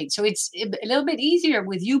you've made. So it's a little bit easier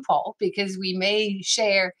with you, Paul, because we may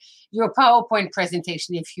share your PowerPoint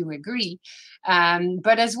presentation if you agree.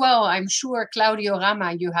 But as well, I'm sure, Claudio,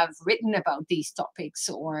 Rama, you have written about these topics,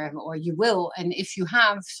 or you will. And if you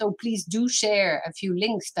have, so please do share a few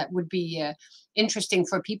links that would be interesting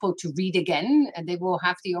for people to read again, and they will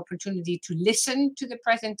have the opportunity to listen to the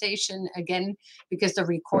presentation again, because the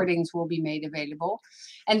recordings will be made available.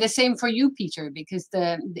 And the same for you, Peter, because the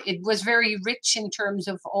it was very rich in terms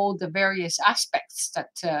of all the various aspects that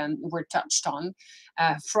were touched on,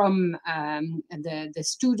 from the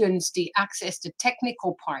students, the access to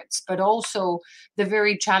technical parts, but also the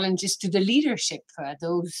very challenges to the leadership.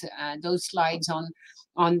 Those slides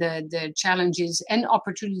on the challenges and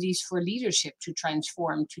opportunities for leadership to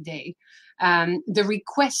transform today. The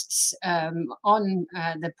requests on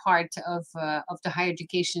the part of the higher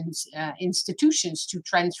education institutions to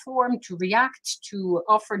transform, to react, to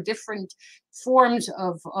offer different forms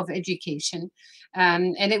of education.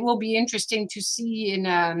 And it will be interesting to see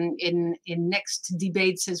in next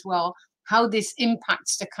debates as well how this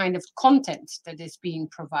impacts the kind of content that is being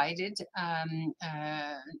provided,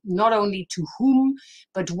 not only to whom,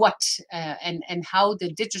 but what, and how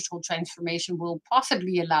the digital transformation will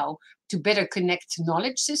possibly allow to better connect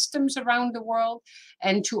knowledge systems around the world,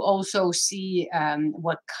 and to also see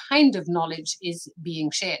what kind of knowledge is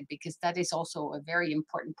being shared, because that is also a very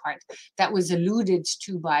important part that was alluded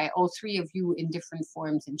to by all three of you in different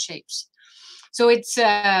forms and shapes. So it's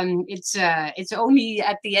only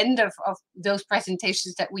at the end of those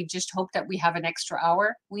presentations that we just hope that we have an extra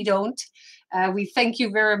hour. We don't. We thank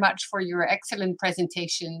you very much for your excellent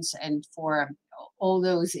presentations, and for all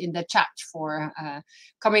those in the chat for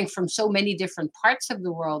coming from so many different parts of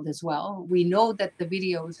the world as well. We know that the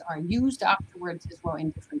videos are used afterwards as well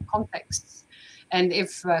in different contexts. And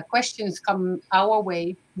if questions come our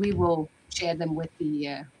way, we will share them with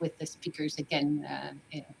the speakers again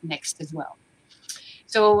next as well.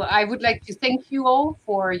 So I would like to thank you all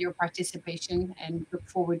for your participation, and look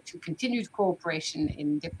forward to continued cooperation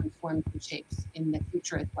in different forms and shapes in the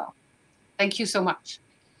future as well. Thank you so much.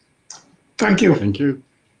 Thank you. Thank you.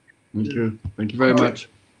 Thank you. Thank you very much.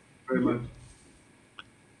 Very much.